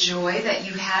the joy that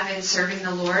you have in serving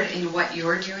the Lord in what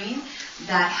you're doing,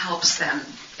 that helps them.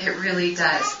 It really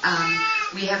does.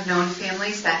 We have known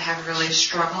families that have really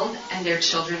struggled, and their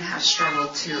children have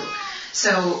struggled too.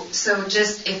 So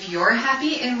just if you're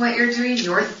happy in what you're doing,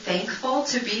 you're thankful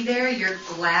to be there, you're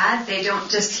glad. They don't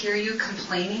just hear you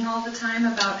complaining all the time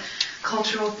about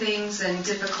cultural things and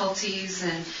difficulties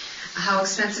and how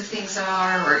expensive things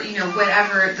are, or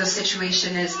whatever the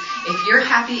situation is. If you're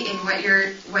happy in what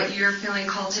you're feeling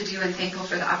called to do and thankful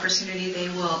for the opportunity, they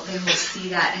will see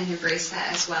that and embrace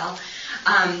that as well.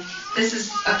 This is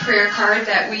a prayer card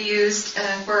that we used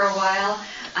for a while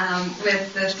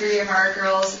with the 3 of our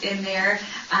girls in there.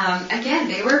 Again,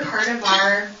 they were part of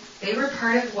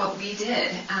what we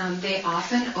did. They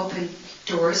often opened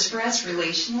doors for us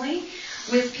relationally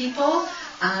with people.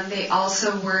 They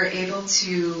also were able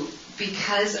to,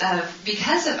 because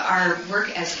of our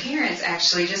work as parents,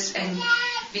 actually, and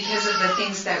because of the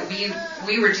things that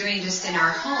we were doing just in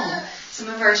our home. Some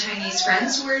of our Chinese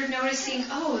friends were noticing,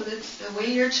 the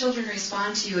way your children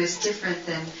respond to you is different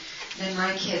than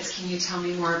my kids. Can you tell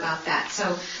me more about that?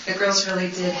 So the girls really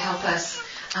did help us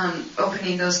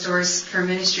opening those doors for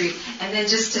ministry. And then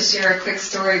just to share a quick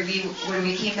story, when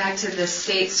we came back to the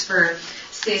States for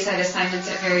stateside assignments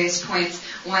at various points,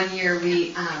 one year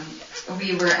we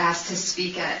were asked to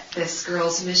speak at this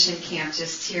girls' mission camp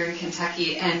just here in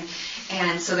Kentucky,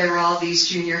 and so there were all these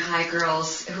junior high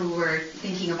girls who were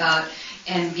thinking about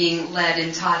and being led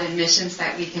and taught in missions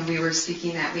that week, and we were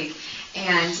speaking that week.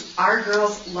 And our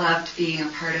girls loved being a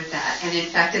part of that. And in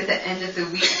fact, at the end of the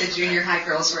week, the junior high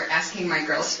girls were asking my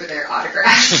girls for their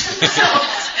autographs.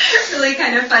 So really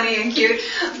kind of funny and cute.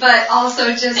 But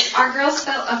also just our girls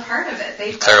felt a part of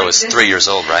it. Clara was 3 years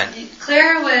old, right?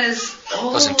 Clara was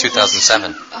old. It was in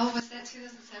 2007. Was that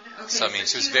 2007? Okay. So, I mean,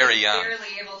 she was very young. Barely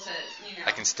able to,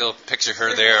 I can still picture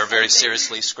her there very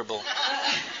seriously scribble.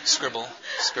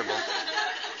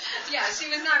 Yeah, she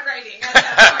was not writing at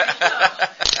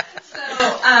that point.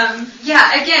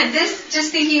 Again,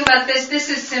 just thinking about this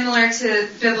is similar to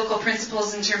biblical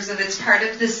principles in terms of it's part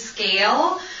of the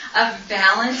scale of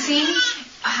balancing.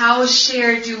 How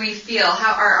shared do we feel?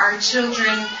 How are our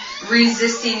children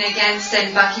resisting against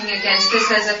and bucking against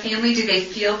this as a family? Do they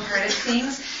feel part of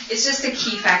things? It's just a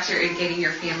key factor in getting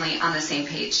your family on the same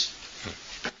page.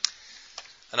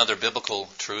 Another biblical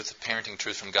truth, parenting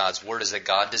truth from God's Word, is that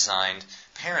God designed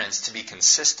parents to be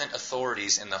consistent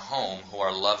authorities in the home who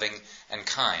are loving and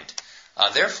kind.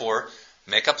 Therefore,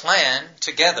 make a plan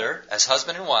together as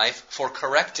husband and wife for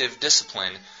corrective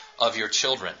discipline of your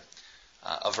children.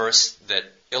 A verse that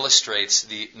illustrates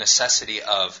the necessity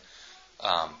of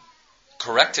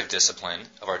corrective discipline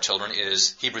of our children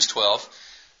is Hebrews 12,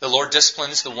 The Lord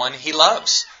disciplines the one he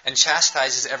loves and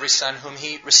chastises every son whom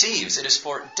he receives. It is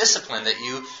for discipline that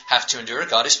you have to endure.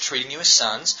 God is treating you as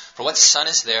sons. For what son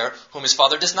is there whom his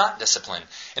father does not discipline?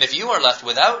 And if you are left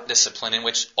without discipline in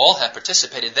which all have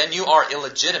participated, then you are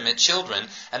illegitimate children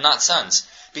and not sons.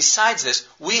 Besides this,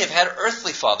 we have had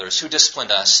earthly fathers who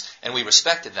disciplined us, and we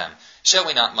respected them. Shall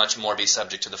we not much more be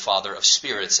subject to the Father of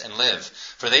spirits and live?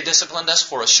 For they disciplined us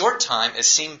for a short time as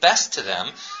seemed best to them,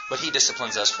 but he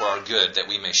disciplines us for our good, that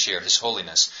we may share his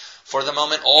holiness. For the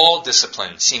moment all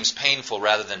discipline seems painful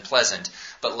rather than pleasant,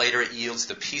 but later it yields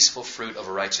the peaceful fruit of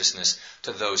righteousness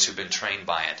to those who've been trained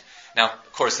by it. Now,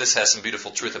 of course, this has some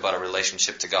beautiful truth about our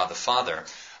relationship to God the Father,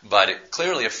 but it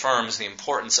clearly affirms the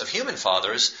importance of human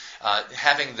fathers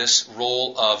having this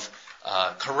role of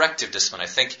corrective discipline.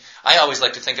 I always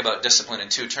like to think about discipline in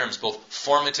two terms, both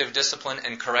formative discipline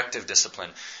and corrective discipline.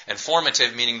 And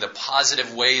formative meaning the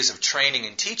positive ways of training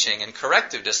and teaching, and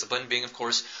corrective discipline being, of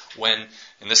course, when,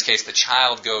 in this case, the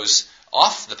child goes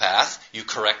off the path, you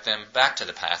correct them back to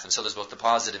the path. And so there's both the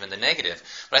positive and the negative.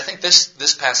 But I think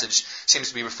this passage seems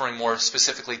to be referring more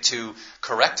specifically to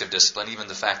corrective discipline, even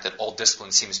the fact that all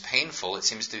discipline seems painful. It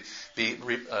seems to be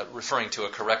referring to a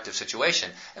corrective situation.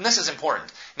 And this is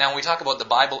important. Now, when we talk about the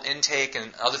Bible intake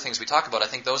and other things we talk about, I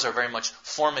think those are very much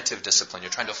formative discipline. You're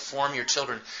trying to form your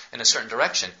children in a certain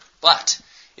direction. But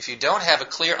if you don't have a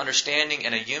clear understanding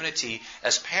and a unity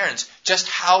as parents, just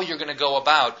how you're going to go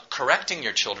about correcting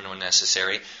your children when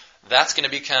necessary, that's going to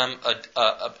become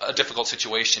a difficult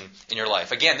situation in your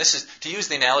life. Again, this is to use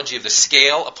the analogy of the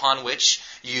scale upon which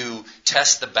you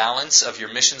test the balance of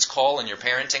your missions call and your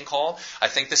parenting call. I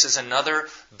think this is another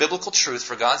biblical truth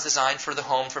for God's design for the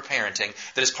home for parenting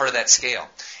that is part of that scale.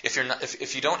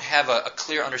 If you don't have a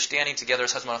clear understanding together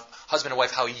as husband and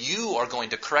wife how you are going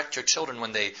to correct your children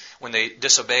when they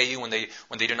disobey you, when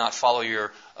they do not follow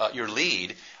your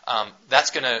lead, that's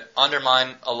going to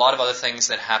undermine a lot of other things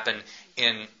that happen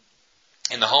in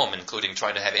the home, including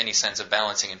trying to have any sense of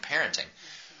balancing and parenting.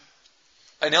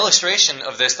 An illustration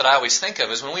of this that I always think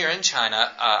of is when we were in China,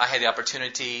 I had the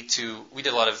opportunity we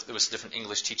did there was different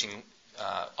English teaching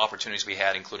opportunities we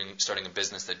had, including starting a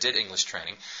business that did English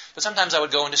training. But sometimes I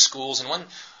would go into schools, and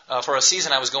for a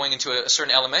season I was going into a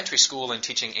certain elementary school and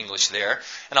teaching English there.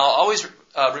 And I'll always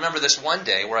remember this one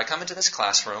day where I come into this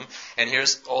classroom, and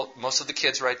here's most of the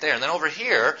kids right there. And then over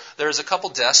here, there's a couple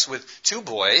desks with two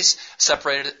boys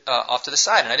separated off to the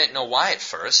side. And I didn't know why at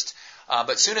first.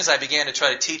 But as soon as I began to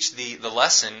try to teach the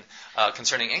lesson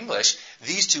concerning English,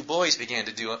 these two boys began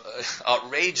to do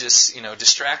outrageous,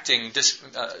 distracting,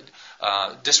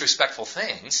 disrespectful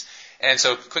things. And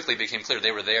so quickly it became clear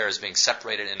they were there as being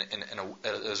separated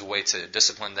as a way to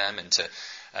discipline them and to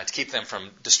keep them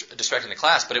from distracting the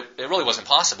class. But it really wasn't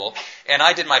possible. And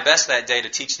I did my best that day to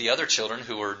teach the other children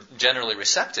who were generally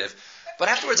receptive. But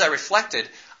afterwards I reflected,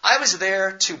 I was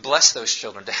there to bless those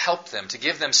children, to help them, to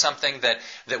give them something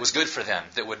that was good for them,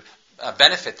 that would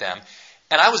benefit them.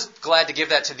 And I was glad to give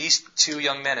that to these two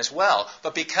young men as well.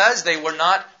 But because they were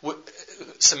not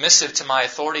submissive to my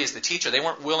authority as the teacher, they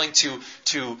weren't willing to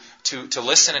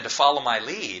listen and to follow my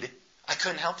lead, I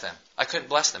couldn't help them. I couldn't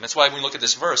bless them. That's why when we look at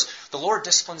this verse, the Lord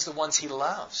disciplines the ones he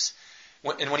loves.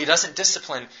 And when he doesn't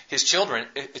discipline his children,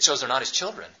 it shows they're not his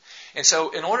children. And so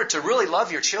in order to really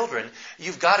love your children,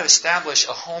 you've got to establish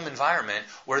a home environment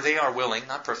where they are willing,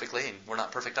 not perfectly, and we're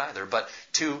not perfect either, but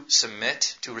to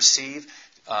submit, to receive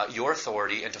your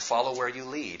authority and to follow where you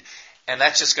lead. And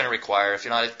that's just going to require, if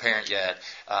you're not a parent yet,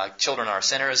 children are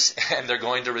sinners and they're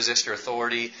going to resist your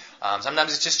authority.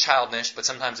 Sometimes it's just childish, but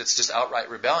sometimes it's just outright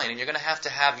rebellion. And you're going to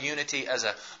have unity as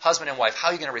a husband and wife. How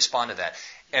are you going to respond to that?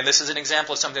 And this is an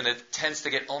example of something that tends to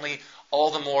get only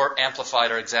all the more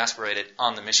amplified or exasperated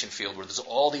on the mission field, where there's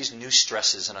all these new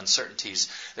stresses and uncertainties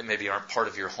that maybe aren't part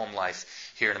of your home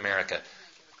life here in America.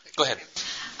 Go ahead.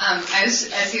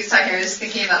 As he was talking, I was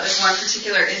thinking about this one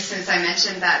particular instance. I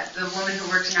mentioned that the woman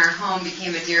who worked in our home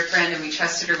became a dear friend, and we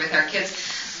trusted her with our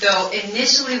kids. Though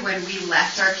initially when we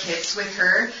left our kids with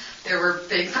her, there were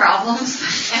big problems.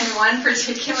 And one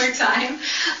particular time,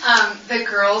 the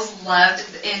girls loved,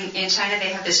 in China they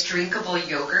have this drinkable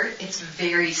yogurt. It's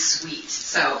very sweet.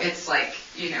 So it's like,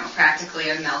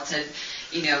 practically a melted,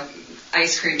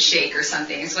 ice cream shake or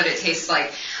something is what it tastes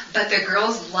like. But the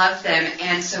girls loved them,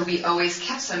 and so we always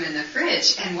kept some in the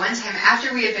fridge. And one time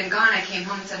after we had been gone, I came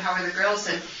home and said, "How are the girls?"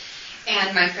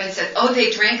 And my friend said, "Oh,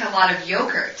 they drank a lot of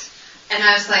yogurt." And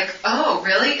I was like, "Oh,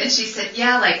 really?" And she said,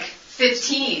 "Yeah, like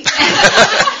 15. And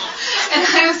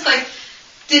I was like,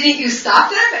 "Didn't you stop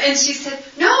them?" And she said,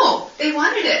 "No, they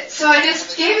wanted it. So I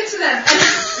just gave it to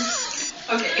them."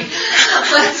 Okay,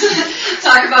 let's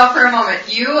talk about for a moment.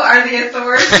 You are the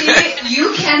authority.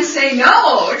 You can say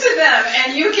no to them,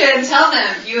 and you can tell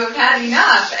them you have had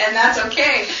enough, and that's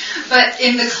okay. But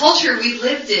in the culture we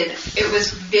lived in, it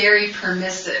was very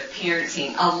permissive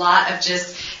parenting. A lot of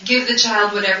just give the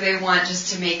child whatever they want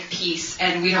just to make peace,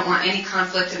 and we don't want any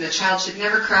conflict, and the child should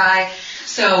never cry.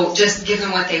 So just give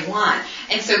them what they want.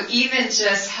 And so even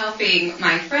just helping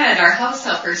my friend, our house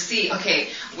helper, see, okay,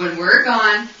 when we're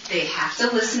gone, they have to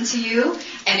listen to you.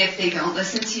 And if they don't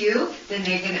listen to you, then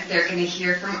they're going to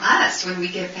hear from us when we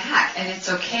get back. And it's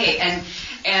okay.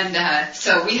 And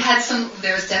so we had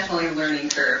there was definitely a learning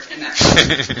curve in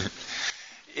that.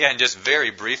 Yeah, and just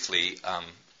very briefly,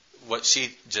 what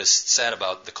she just said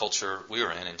about the culture we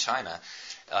were in China,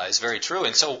 is very true.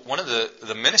 And so one of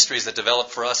the ministries that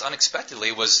developed for us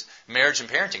unexpectedly was marriage and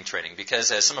parenting training, because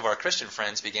as some of our Christian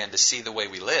friends began to see the way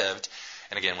we lived,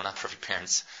 and again, we're not perfect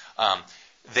parents,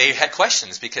 they had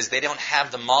questions because they don't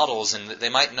have the models, and they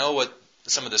might know what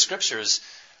some of the scriptures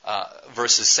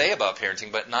verses say about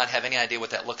parenting, but not have any idea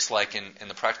what that looks like in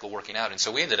the practical working out. And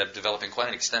so we ended up developing quite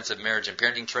an extensive marriage and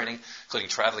parenting training, including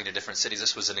traveling to different cities.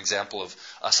 This was an example of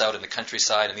us out in the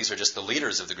countryside, and these are just the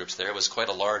leaders of the groups there. It was quite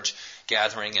a large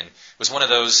gathering, and it was one of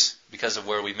those, because of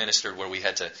where we ministered, where we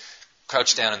had to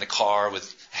crouch down in the car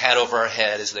with hat over our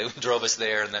head as they drove us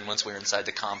there, and then once we were inside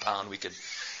the compound, we could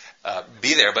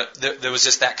be there. But there was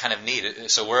just that kind of need.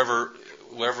 So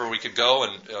wherever we could go,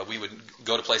 and we would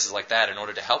go to places like that in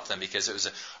order to help them, because it was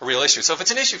a real issue. So if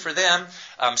it's an issue for them,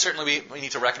 certainly we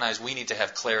need to recognize we need to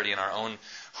have clarity in our own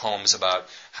homes about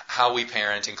how we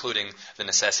parent, including the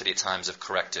necessity at times of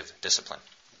corrective discipline.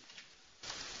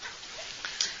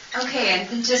 Okay, and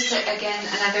then just again,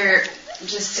 another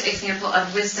just example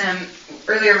of wisdom.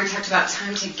 Earlier we talked about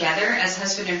time together as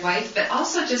husband and wife, but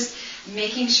also just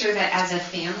making sure that as a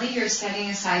family you're setting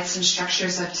aside some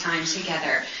structures of time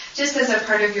together, just as a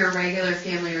part of your regular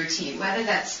family routine, whether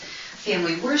that's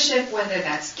family worship, whether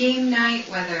that's game night,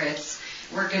 whether it's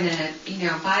we're going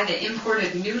to, buy the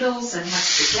imported noodles and have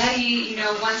spaghetti,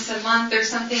 once a month or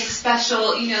something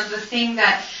special, the thing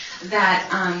that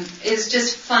is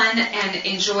just fun and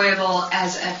enjoyable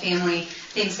as a family,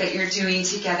 things that you're doing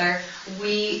together.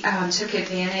 We took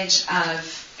advantage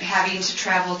of having to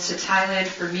travel to Thailand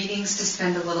for meetings to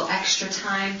spend a little extra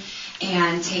time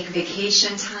and take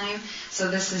vacation time. So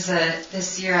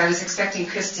this year I was expecting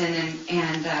Kristen,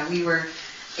 and we were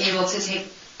able to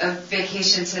take a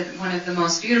vacation to one of the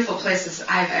most beautiful places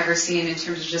I've ever seen in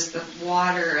terms of just the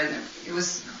water, and it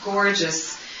was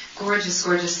gorgeous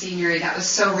scenery. That was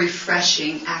so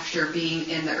refreshing after being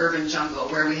in the urban jungle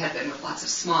where we had been with lots of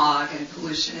smog and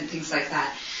pollution and things like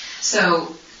that.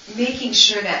 So making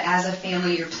sure that as a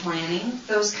family you're planning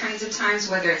those kinds of times,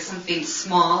 whether it's something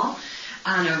small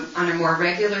on a more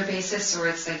regular basis, or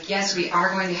it's like, yes, we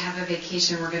are going to have a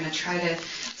vacation, we're going to try to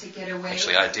get away.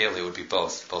 Actually, ideally it would be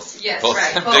both. Yes, both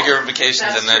right. Bigger vacations.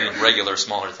 That's and then true. Regular,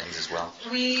 smaller things as well.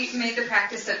 We made the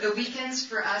practice that the weekends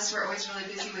for us were always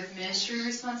really busy with ministry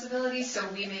responsibilities, so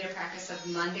we made a practice of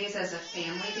Mondays as a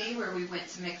family day where we went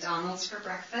to McDonald's for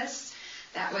breakfast.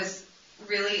 That was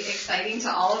really exciting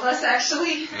to all of us,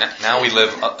 actually. Now we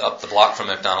live up the block from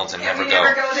McDonald's and never go.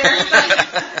 Never go there.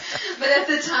 But at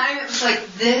the time, it was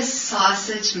like, this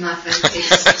sausage muffin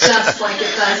tastes just like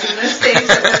it does in the States.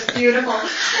 It was beautiful.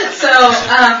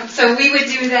 So we would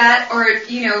do that, or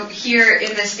here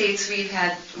in the States,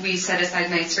 we set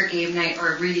aside nights for game night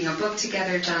or reading a book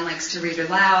together. John likes to read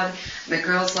aloud. The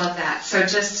girls love that. So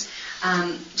just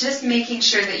making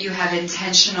sure that you have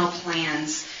intentional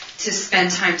plans to spend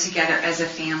time together as a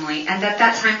family. And at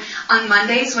that time, on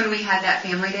Mondays when we had that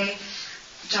family day,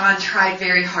 John tried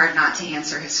very hard not to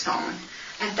answer his phone.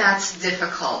 And that's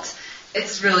difficult.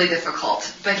 It's really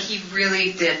difficult. But he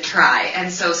really did try.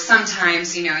 And so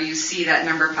sometimes, you see that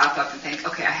number pop up and think,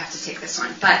 okay, I have to take this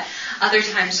one. But other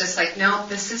times just like, no,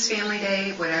 this is family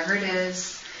day, whatever it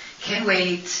is, can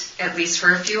wait, at least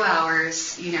for a few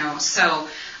hours, So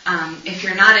if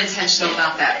you're not intentional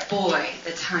about that, boy,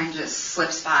 the time just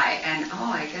slips by. And,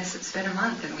 I guess it's been a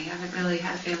month and we haven't really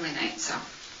had a family night. So,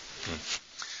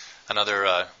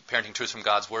 Another parenting truth from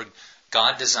God's Word.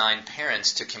 God designed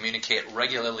parents to communicate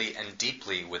regularly and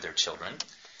deeply with their children.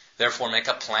 Therefore, make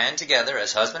a plan together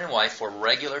as husband and wife for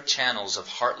regular channels of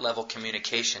heart-level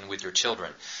communication with your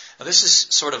children. Now, this is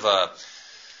sort of a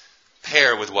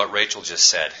pair with what Rachel just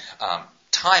said.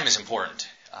 Time is important.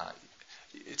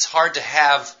 It's hard to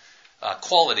have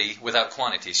quality without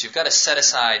quantity. So you've got to set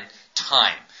aside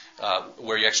time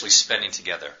where you're actually spending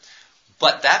together.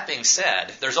 But that being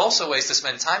said, there's also ways to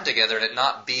spend time together and it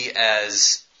not be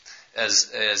as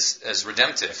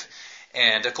redemptive.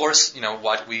 And of course,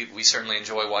 we certainly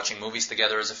enjoy watching movies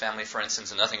together as a family, for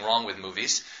instance, and nothing wrong with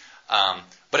movies.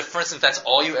 But if, for instance, that's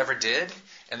all you ever did,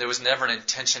 and there was never an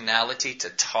intentionality to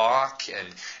talk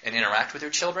and interact with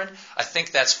your children, I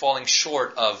think that's falling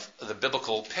short of the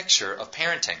biblical picture of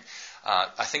parenting.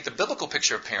 I think the biblical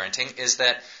picture of parenting is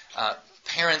that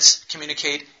parents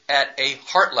communicate at a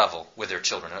heart level with their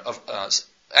children.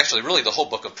 Actually, really, the whole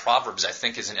book of Proverbs, I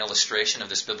think, is an illustration of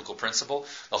this biblical principle.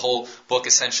 The whole book,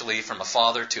 essentially, from a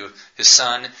father to his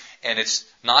son, and it's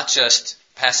not just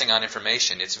passing on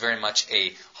information. It's very much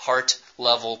a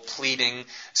heart-level pleading,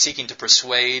 seeking to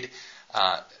persuade.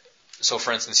 So,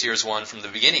 for instance, here's one from the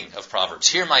beginning of Proverbs.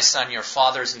 Hear, my son, your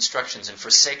father's instructions, and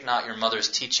forsake not your mother's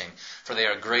teaching, for they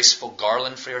are a graceful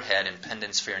garland for your head and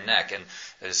pendants for your neck. And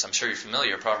as I'm sure you're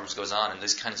familiar, Proverbs goes on, and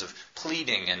this kinds of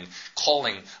pleading and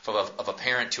calling of a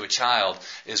parent to a child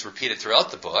is repeated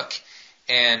throughout the book.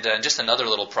 And just another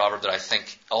little proverb that I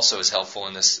think also is helpful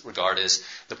in this regard is,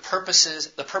 the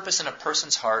purpose in a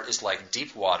person's heart is like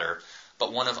deep water,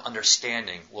 but one of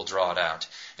understanding will draw it out.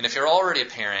 And if you're already a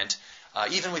parent,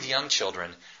 even with young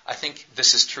children, I think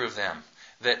this is true of them,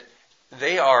 that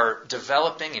they are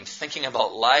developing and thinking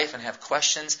about life and have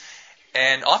questions,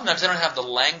 and oftentimes they don't have the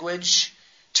language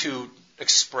to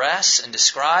express and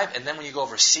describe, and then when you go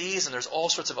overseas and there's all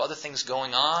sorts of other things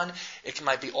going on, it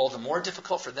might be all the more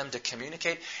difficult for them to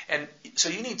communicate. And so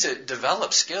you need to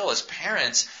develop skill as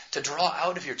parents to draw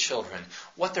out of your children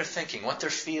what they're thinking, what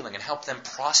they're feeling, and help them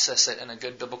process it in a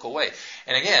good biblical way.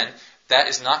 And again, that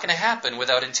is not going to happen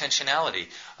without intentionality.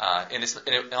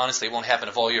 And honestly, it won't happen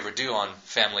if all you ever do on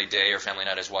family day or family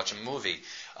night is watch a movie.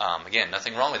 Again,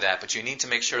 nothing wrong with that, but you need to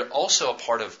make sure also a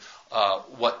part of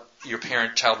what your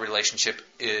parent-child relationship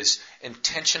is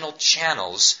intentional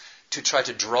channels to try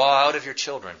to draw out of your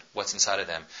children what's inside of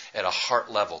them at a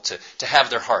heart level, to have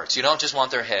their hearts. You don't just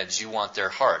want their heads, you want their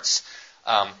hearts.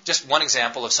 Just one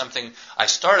example of something I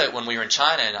started when we were in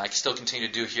China and I still continue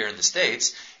to do here in the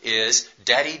States is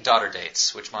daddy-daughter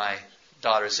dates, which my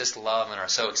daughters just love and are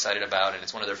so excited about, and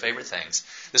it's one of their favorite things.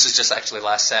 This is just actually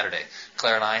last Saturday.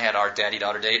 Claire and I had our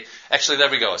daddy-daughter date. Actually, there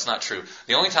we go. It's not true.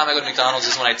 The only time I go to McDonald's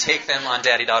is when I take them on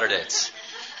daddy-daughter dates.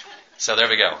 So there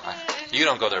we go. You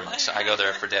don't go there much. I go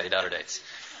there for daddy-daughter dates.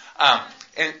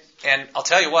 And I'll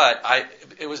tell you what,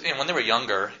 it was when they were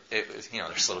younger. They're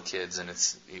little kids, and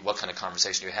it's what kind of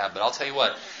conversation you have. But I'll tell you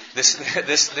what,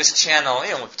 this channel,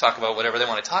 we'll talk about whatever they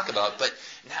want to talk about. But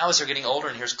now as they're getting older,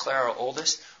 and here's Claire, our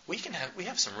oldest, we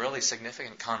have some really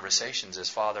significant conversations as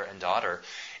father and daughter,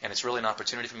 and it's really an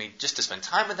opportunity for me just to spend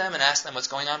time with them and ask them what's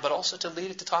going on, but also to lead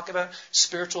it to talk about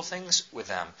spiritual things with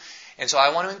them. And so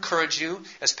I want to encourage you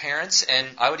as parents, and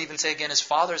I would even say again as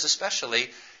fathers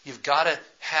especially, you've got to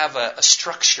have a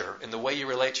structure in the way you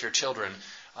relate to your children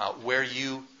where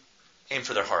you aim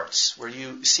for their hearts, where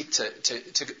you seek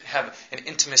to have an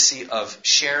intimacy of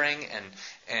sharing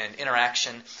and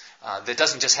interaction that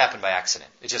doesn't just happen by accident.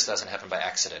 It just doesn't happen by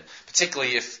accident,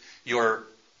 particularly if your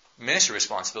ministry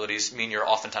responsibilities mean you're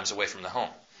oftentimes away from the home.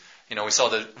 We saw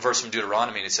the verse from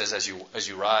Deuteronomy, and it says, as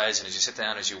you rise and as you sit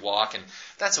down, as you walk, and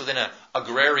that's within an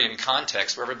agrarian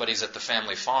context where everybody's at the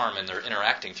family farm and they're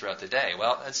interacting throughout the day.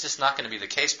 Well, that's just not going to be the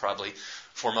case probably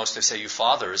for most of, say, you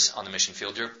fathers on the mission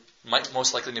field. You're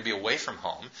most likely to be away from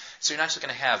home, so you're not just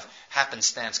going to have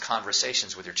happenstance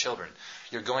conversations with your children.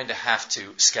 You're going to have to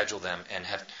schedule them and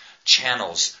have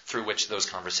channels through which those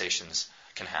conversations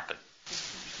can happen.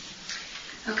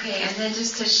 Okay, and then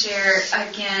just to share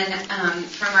again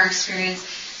from our experience,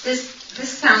 this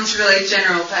sounds really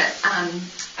general, but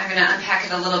I'm going to unpack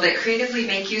it a little bit. Creatively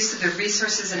make use of the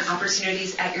resources and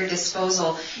opportunities at your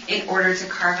disposal in order to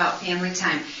carve out family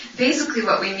time. Basically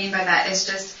what we mean by that is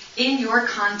just in your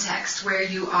context where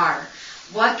you are,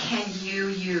 what can you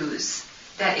use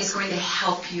that is going to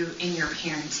help you in your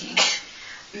parenting?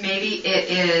 Maybe it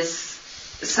is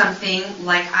something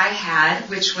like I had,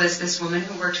 which was this woman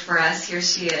who worked for us. Here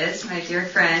she is, my dear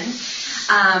friend.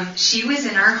 She was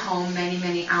in our home many,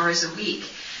 many hours a week.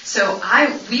 So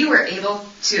we were able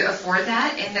to afford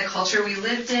that in the culture we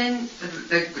lived in.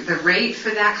 The rate for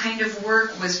that kind of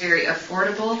work was very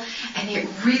affordable, and it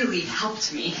really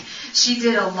helped me. She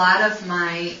did a lot of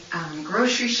my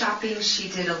grocery shopping. She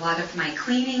did a lot of my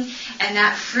cleaning, and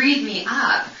that freed me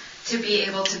up to be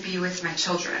able to be with my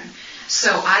children. So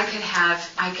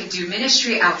I could do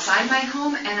ministry outside my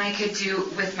home, and I could do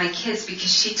with my kids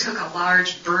because she took a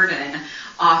large burden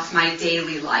off my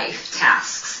daily life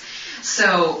tasks.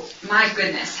 So, my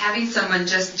goodness, having someone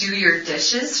just do your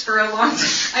dishes for a long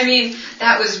time,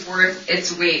 that was worth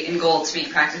its weight in gold to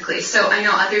me practically. So I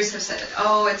know others have said,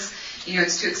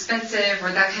 it's too expensive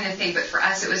or that kind of thing. But for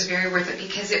us, it was very worth it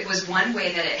because it was one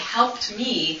way that it helped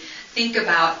me think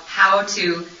about how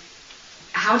to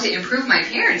improve my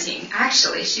parenting.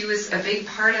 Actually, she was a big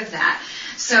part of that.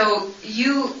 So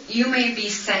you may be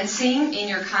sensing in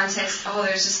your context,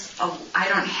 I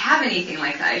don't have anything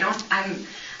like that.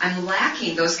 I'm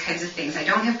lacking those kinds of things. I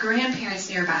don't have grandparents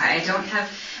nearby. I don't have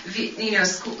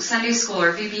Sunday school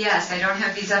or VBS. I don't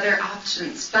have these other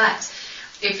options. But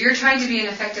if you're trying to be an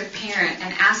effective parent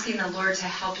and asking the Lord to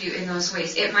help you in those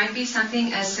ways, it might be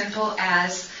something as simple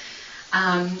as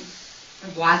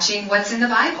watching what's in the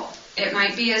Bible. It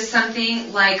might be as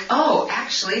something like,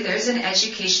 actually, there's an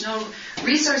educational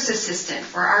resource assistant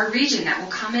for our region that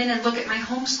will come in and look at my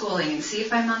homeschooling and see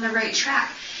if I'm on the right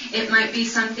track. It might be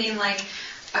something like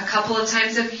a couple of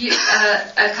times a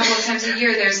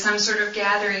year, there's some sort of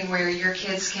gathering where your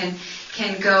kids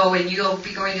can go and you'll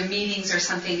be going to meetings or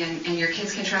something, and your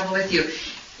kids can travel with you.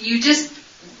 You just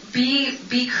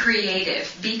be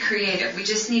creative. Be creative. We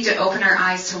just need to open our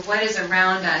eyes to what is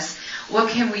around us. What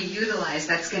can we utilize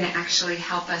that's going to actually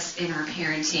help us in our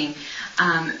parenting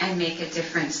and make a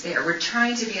difference there? We're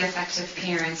trying to be effective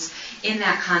parents in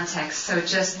that context, so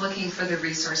just looking for the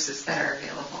resources that are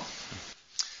available.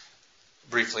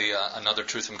 Briefly, another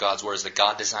truth from God's Word is that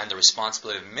God designed the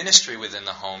responsibility of ministry within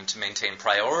the home to maintain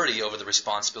priority over the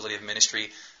responsibility of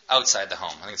ministry outside the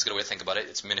home. I think it's a good way to think about it.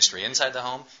 It's ministry inside the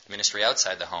home, ministry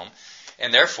outside the home.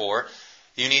 And therefore,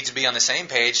 you need to be on the same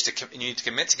page. You need to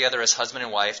commit together as husband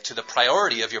and wife to the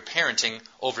priority of your parenting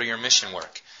over your mission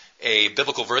work. A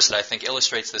biblical verse that I think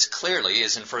illustrates this clearly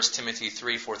is in 1 Timothy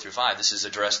 3, 4-5. This is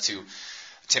addressed to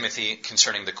Timothy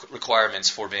concerning the requirements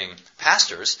for being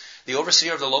pastors. The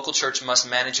overseer of the local church must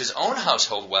manage his own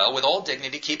household well, with all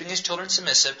dignity, keeping his children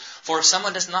submissive. For if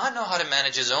someone does not know how to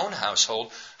manage his own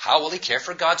household, how will he care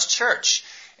for God's church?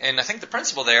 And I think the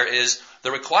principle there is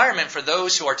the requirement for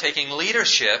those who are taking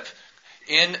leadership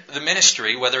in the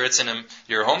ministry, whether it's in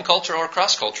your home culture or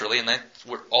cross-culturally, and that's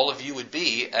where all of you would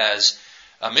be as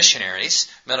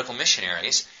missionaries, medical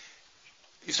missionaries,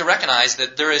 you have to recognize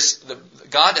that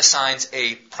God assigns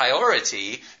a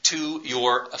priority to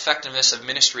your effectiveness of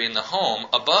ministry in the home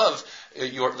above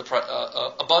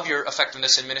your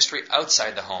effectiveness in ministry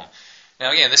outside the home.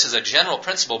 Now again, this is a general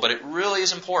principle, but it really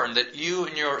is important that you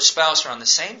and your spouse are on the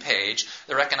same page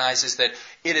that recognizes that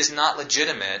it is not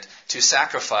legitimate to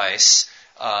sacrifice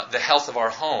the health of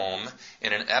our home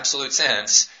in an absolute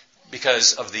sense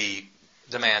because of the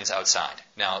demands outside.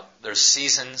 Now, there's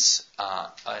seasons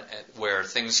where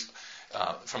things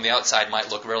from the outside might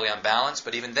look really unbalanced,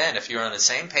 but even then, if you're on the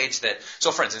same page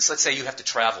so for instance, let's say you have to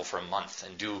travel for a month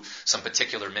and do some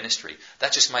particular ministry.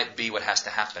 That just might be what has to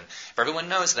happen. If everyone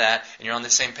knows that, and you're on the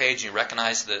same page, and you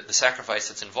recognize the sacrifice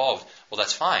that's involved, well,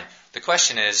 that's fine. The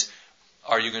question is,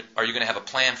 are you going to have a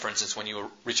plan, for instance, when you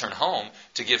return home,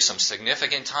 to give some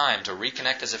significant time to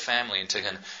reconnect as a family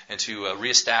and to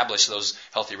reestablish those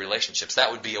healthy relationships?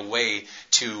 That would be a way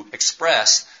to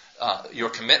express your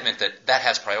commitment that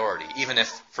has priority, even if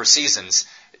for seasons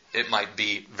it might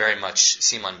be very much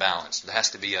seem unbalanced. There has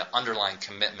to be an underlying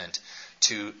commitment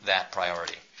to that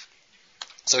priority.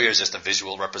 So here's just a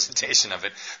visual representation of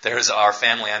it. There's our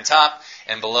family on top,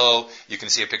 and below you can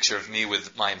see a picture of me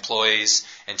with my employees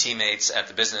and teammates at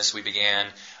the business we began,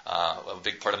 a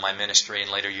big part of my ministry in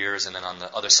later years. And then on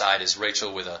the other side is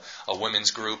Rachel with a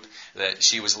women's group that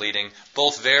she was leading.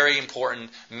 Both very important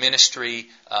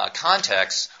ministry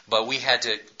contexts, but we had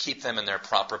to keep them in their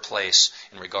proper place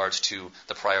in regards to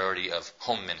the priority of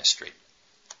home ministry.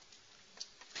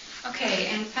 Okay,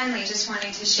 and finally, just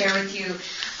wanting to share with you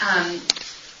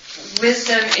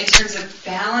wisdom in terms of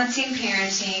balancing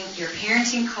parenting, your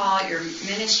parenting call, your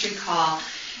ministry call.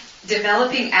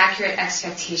 Developing accurate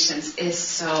expectations is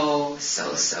so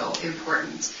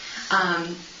important.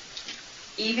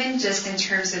 Even just in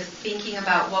terms of thinking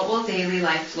about what will daily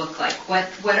life look like.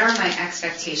 What are my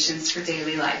expectations for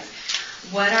daily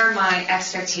life? What are my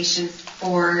expectations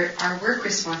for our work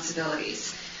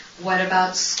responsibilities? What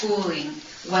about schooling?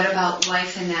 What about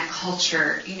life in that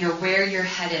culture? Where you're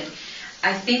headed.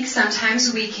 I think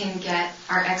sometimes we can get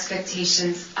our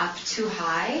expectations up too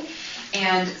high,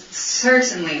 and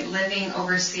certainly living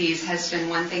overseas has been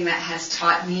one thing that has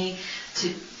taught me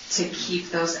to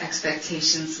keep those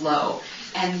expectations low.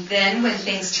 And then when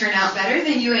things turn out better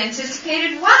than you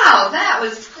anticipated, wow, that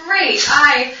was great.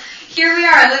 Here we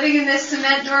are living in this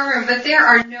cement dorm room, but there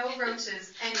are no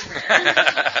roaches anywhere.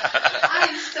 I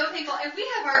am so thankful. And we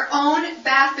have our own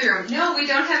bathroom. No, we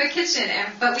don't have a kitchen,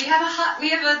 but we have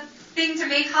a thing to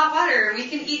make hot water, and we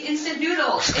can eat instant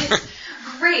noodles.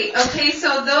 It's Great. Okay,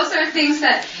 so those are things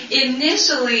that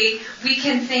initially we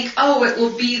can think, oh, it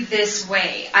will be this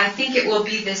way. I think it will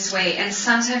be this way. And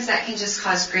sometimes that can just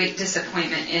cause great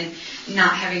disappointment in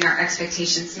not having our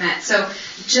expectations met. So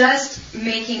just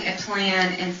making a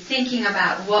plan and thinking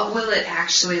about what will it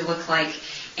actually look like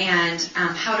and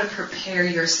how to prepare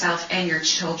yourself and your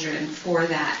children for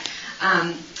that.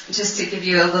 Just to give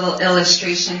you a little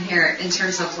illustration here in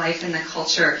terms of life in the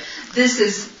culture, this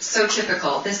is so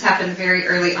typical. This happened very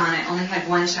early on. I only had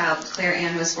one child. Claire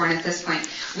Ann was born at this point.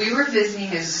 We were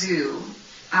visiting a zoo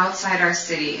outside our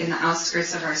city, in the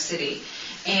outskirts of our city,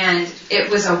 and it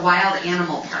was a wild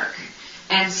animal park.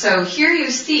 And so here you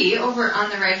see, over on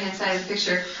the right-hand side of the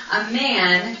picture, a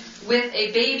man with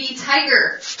a baby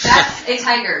tiger. That's a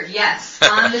tiger, yes,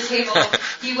 on the table.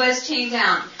 He was chained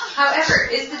down. However,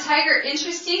 is the tiger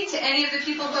interesting to any of the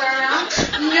people who are around?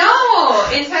 No.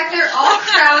 In fact, they're all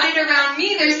crowded around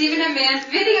me. There's even a man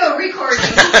video recording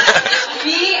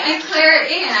me and Claire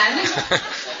Ann.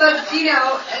 But,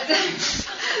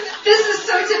 this is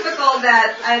so typical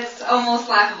that it's almost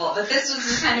laughable. But this was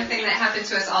the kind of thing that happened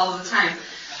to us all the time.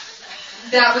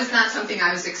 That was not something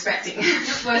I was expecting,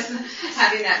 was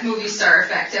having that movie star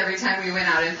effect every time we went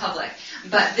out in public.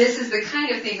 But this is the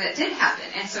kind of thing that did happen,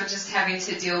 and so just having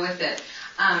to deal with it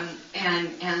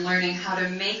and learning how to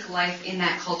make life in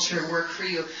that culture work for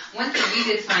you. One thing we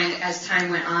did find as time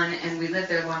went on and we lived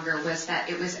there longer was that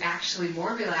it was actually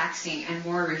more relaxing and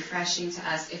more refreshing to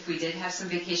us if we did have some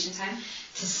vacation time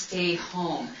to stay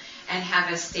home and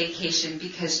have a staycation,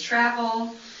 because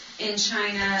travel in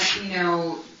China,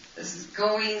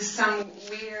 going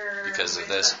somewhere because of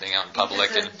this being out in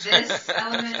public and this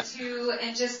element too,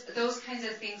 and just those kinds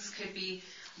of things could be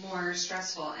more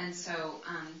stressful. And so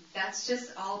that's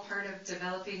just all part of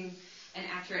developing an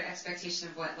accurate expectation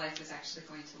of what life is actually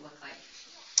going to look like.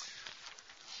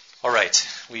 All right,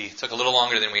 we took a little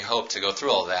longer than we hoped to go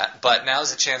through all that, but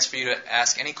now's a chance for you to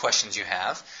ask any questions you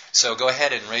have. So go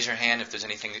ahead and raise your hand if there's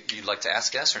anything that you'd like to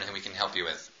ask us or anything we can help you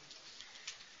with.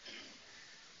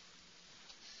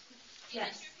 Yes.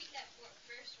 Could you repeat that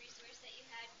first resource that you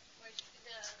had, where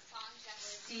the songs that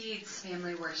were... Seeds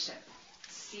Family Worship.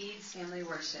 Seeds Family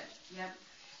Worship. Yep.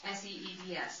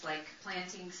 SEEDS, like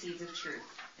planting seeds of truth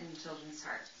in children's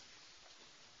hearts.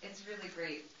 It's really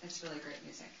great. It's really great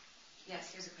music. Yes,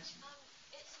 here's a question.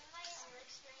 It seemed like your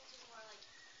experience is more like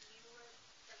you were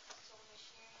the sole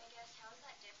missionary, I guess. How is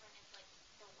that different if, like,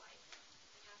 the wife?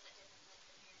 And how is that different from, like,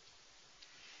 the parent?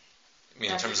 I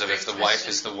mean, in terms of if the wife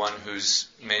is the one who's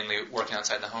mainly working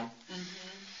outside the home?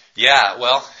 Mm-hmm. Yeah,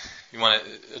 well, you want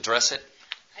to address it?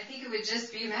 I think it would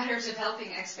just be a matter of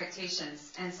developing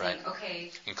expectations and saying, right.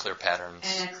 Okay. And clear patterns.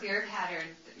 And a clear pattern.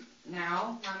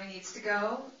 Now, Mommy needs to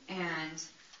go, and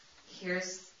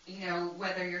here's,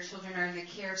 whether your children are in the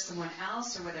care of someone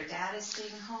else or whether Dad is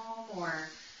staying home or,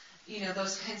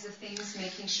 those kinds of things,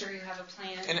 making sure you have a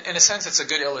plan. In a sense, it's a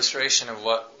good illustration of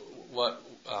what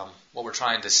we're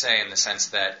trying to say, in the sense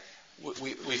that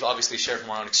we've obviously shared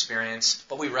from our own experience,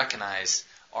 but we recognize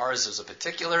ours is a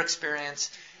particular experience,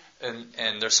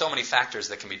 and there's so many factors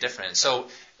that can be different. So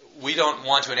we don't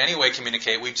want to in any way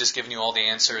communicate, we've just given you all the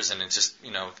answers and it's just,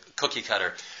 cookie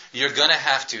cutter. You're going to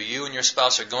have to, you and your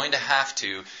spouse are going to have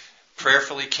to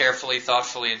prayerfully, carefully,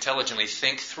 thoughtfully, intelligently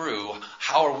think through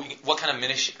what kind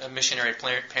of missionary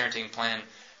parenting plan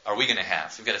are we going to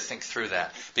have? We've got to think through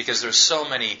that, because there's so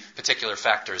many particular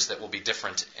factors that will be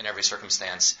different in every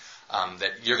circumstance,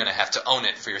 that you're going to have to own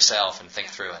it for yourself and think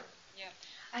through it. Yeah.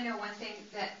 I know one thing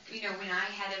that, when I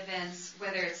had events,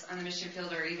 whether it's on the mission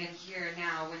field or even here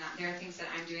now, when there are things that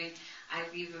I'm doing, I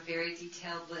leave a very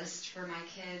detailed list for my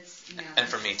kids. And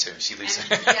for me too. She leaves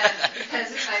it. Yeah,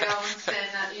 because if I don't,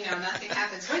 then nothing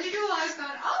happens. What did you do? I was going,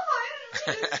 I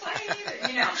didn't really explain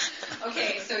either.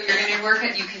 Okay, so you're going to work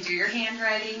it. You can do your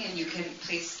handwriting, and you can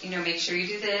please, make sure you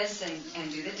do this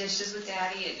and do the dishes with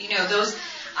Daddy. And, those.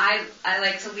 I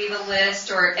like to leave a list,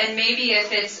 and maybe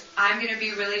if it's I'm going to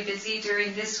be really busy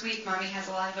during this week. Mommy has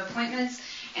a lot of appointments,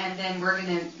 and then we're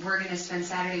gonna spend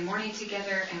Saturday morning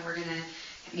together, and we're gonna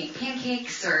make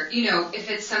pancakes, or if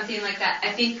it's something like that.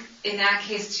 I think in that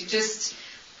case, just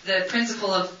the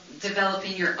principle of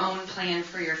developing your own plan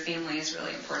for your family is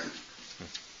really important.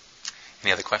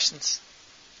 Any other questions?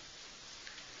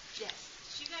 Yes.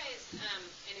 Did you guys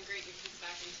integrate your kids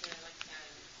back into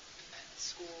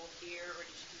school here, or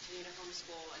did you continue to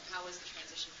homeschool, and how was the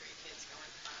transition for your kids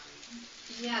going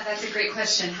from? Yeah, that's a great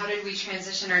question. How did we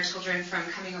transition our children from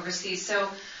coming overseas?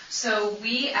 So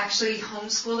we actually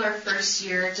homeschooled our first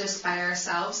year just by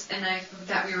ourselves, and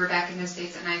that we were back in the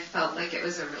States, and I felt like it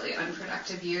was a really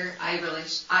unproductive year. I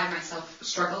myself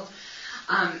struggled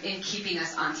in keeping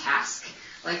us on task.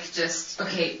 Like just,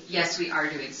 okay, yes, we are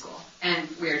doing school, and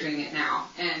we are doing it now,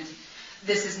 and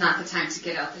this is not the time to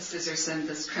get out the scissors and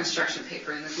this construction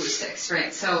paper and the glue sticks,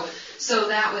 right? So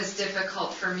that was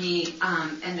difficult for me.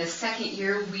 And the second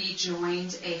year, we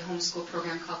joined a homeschool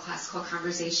program called Classical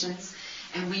Conversations,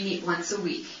 and we meet once a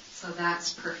week. So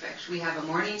that's perfect. We have a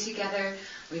morning together.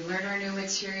 We learn our new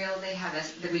material.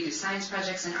 We do science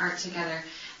projects and art together,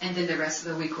 and then the rest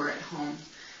of the week we're at home.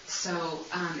 So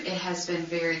it has been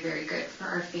very, very good for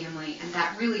our family, and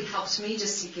that really helped me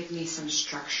just to give me some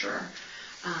structure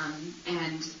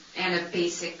and a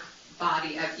basic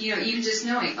body of, even just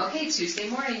knowing, okay, Tuesday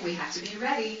morning we have to be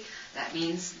ready. That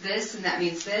means this and that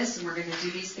means this, and we're going to do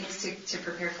these things to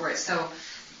prepare for it. So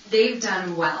they've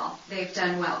done well.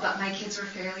 But my kids were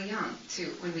fairly young,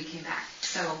 too, when we came back.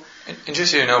 So, and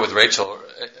just so you know, with Rachel,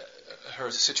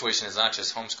 her situation is not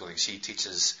just homeschooling. She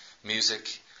teaches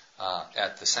music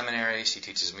at the seminary. She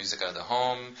teaches music out of the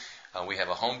home. We have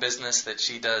a home business that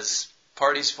she does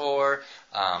parties for.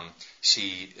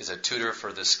 She is a tutor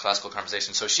for this Classical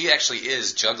Conversation. So she actually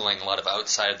is juggling a lot of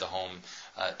outside of the home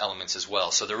elements as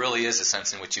well. So there really is a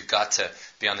sense in which you've got to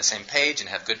be on the same page and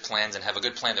have good plans and have a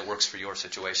good plan that works for your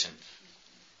situation.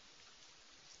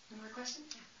 One more question?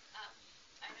 Yeah.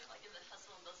 I know, like in the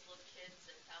hustle and bustle of kids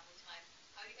and family time,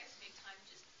 how do you guys make time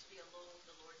just to be alone with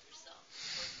the Lord yourself,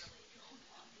 personally, in your own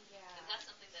life? Yeah. Because that's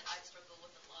something that I struggle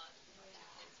with a lot with my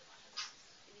kids and my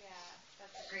husband. Yeah,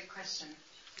 that's a great question.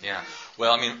 Yeah.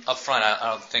 Well, I mean, up front,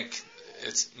 I don't think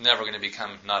it's never going to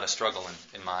become not a struggle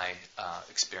in my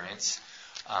experience.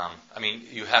 I mean,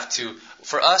 you have to,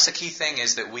 for us, a key thing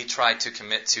is that we try to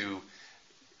commit to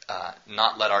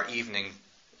not let our evening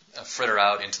fritter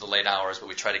out into the late hours, but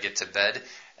we try to get to bed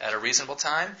at a reasonable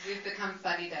time. We've become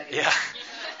fuddy-duddy. Yeah.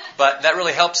 But that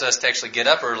really helps us to actually get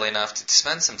up early enough to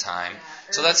spend some time.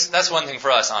 Yeah, So that's one thing for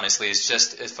us, honestly, is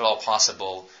just, if at all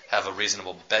possible, have a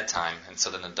reasonable bedtime, and so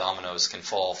then the dominoes can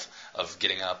fall of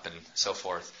getting up and so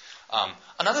forth.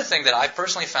 Another thing that I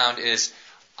personally found is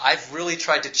I've really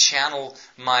tried to channel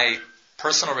my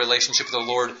personal relationship with the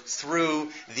Lord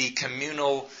through the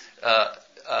communal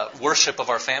worship of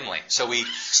our family. So we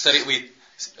study the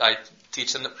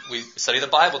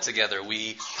Bible together.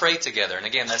 We pray together. And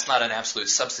again, that's not an absolute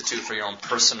substitute for your own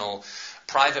personal,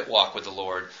 private walk with the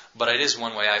Lord, but it is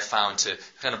one way I've found to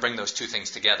kind of bring those two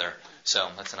things together. So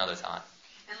that's another thought.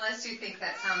 Unless you think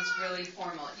that sounds really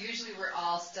formal. Usually we're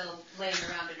all still laying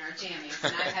around in our jammies,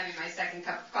 and I'm having my second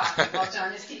cup of coffee while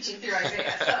John is teaching through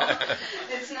Isaiah. So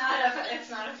it's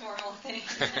not a formal thing.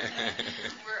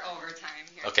 We're over time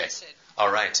here. Okay. All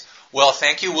right. Well,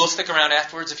 thank you. We'll stick around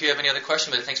afterwards if you have any other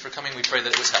questions, but thanks for coming. We pray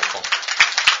that it was helpful.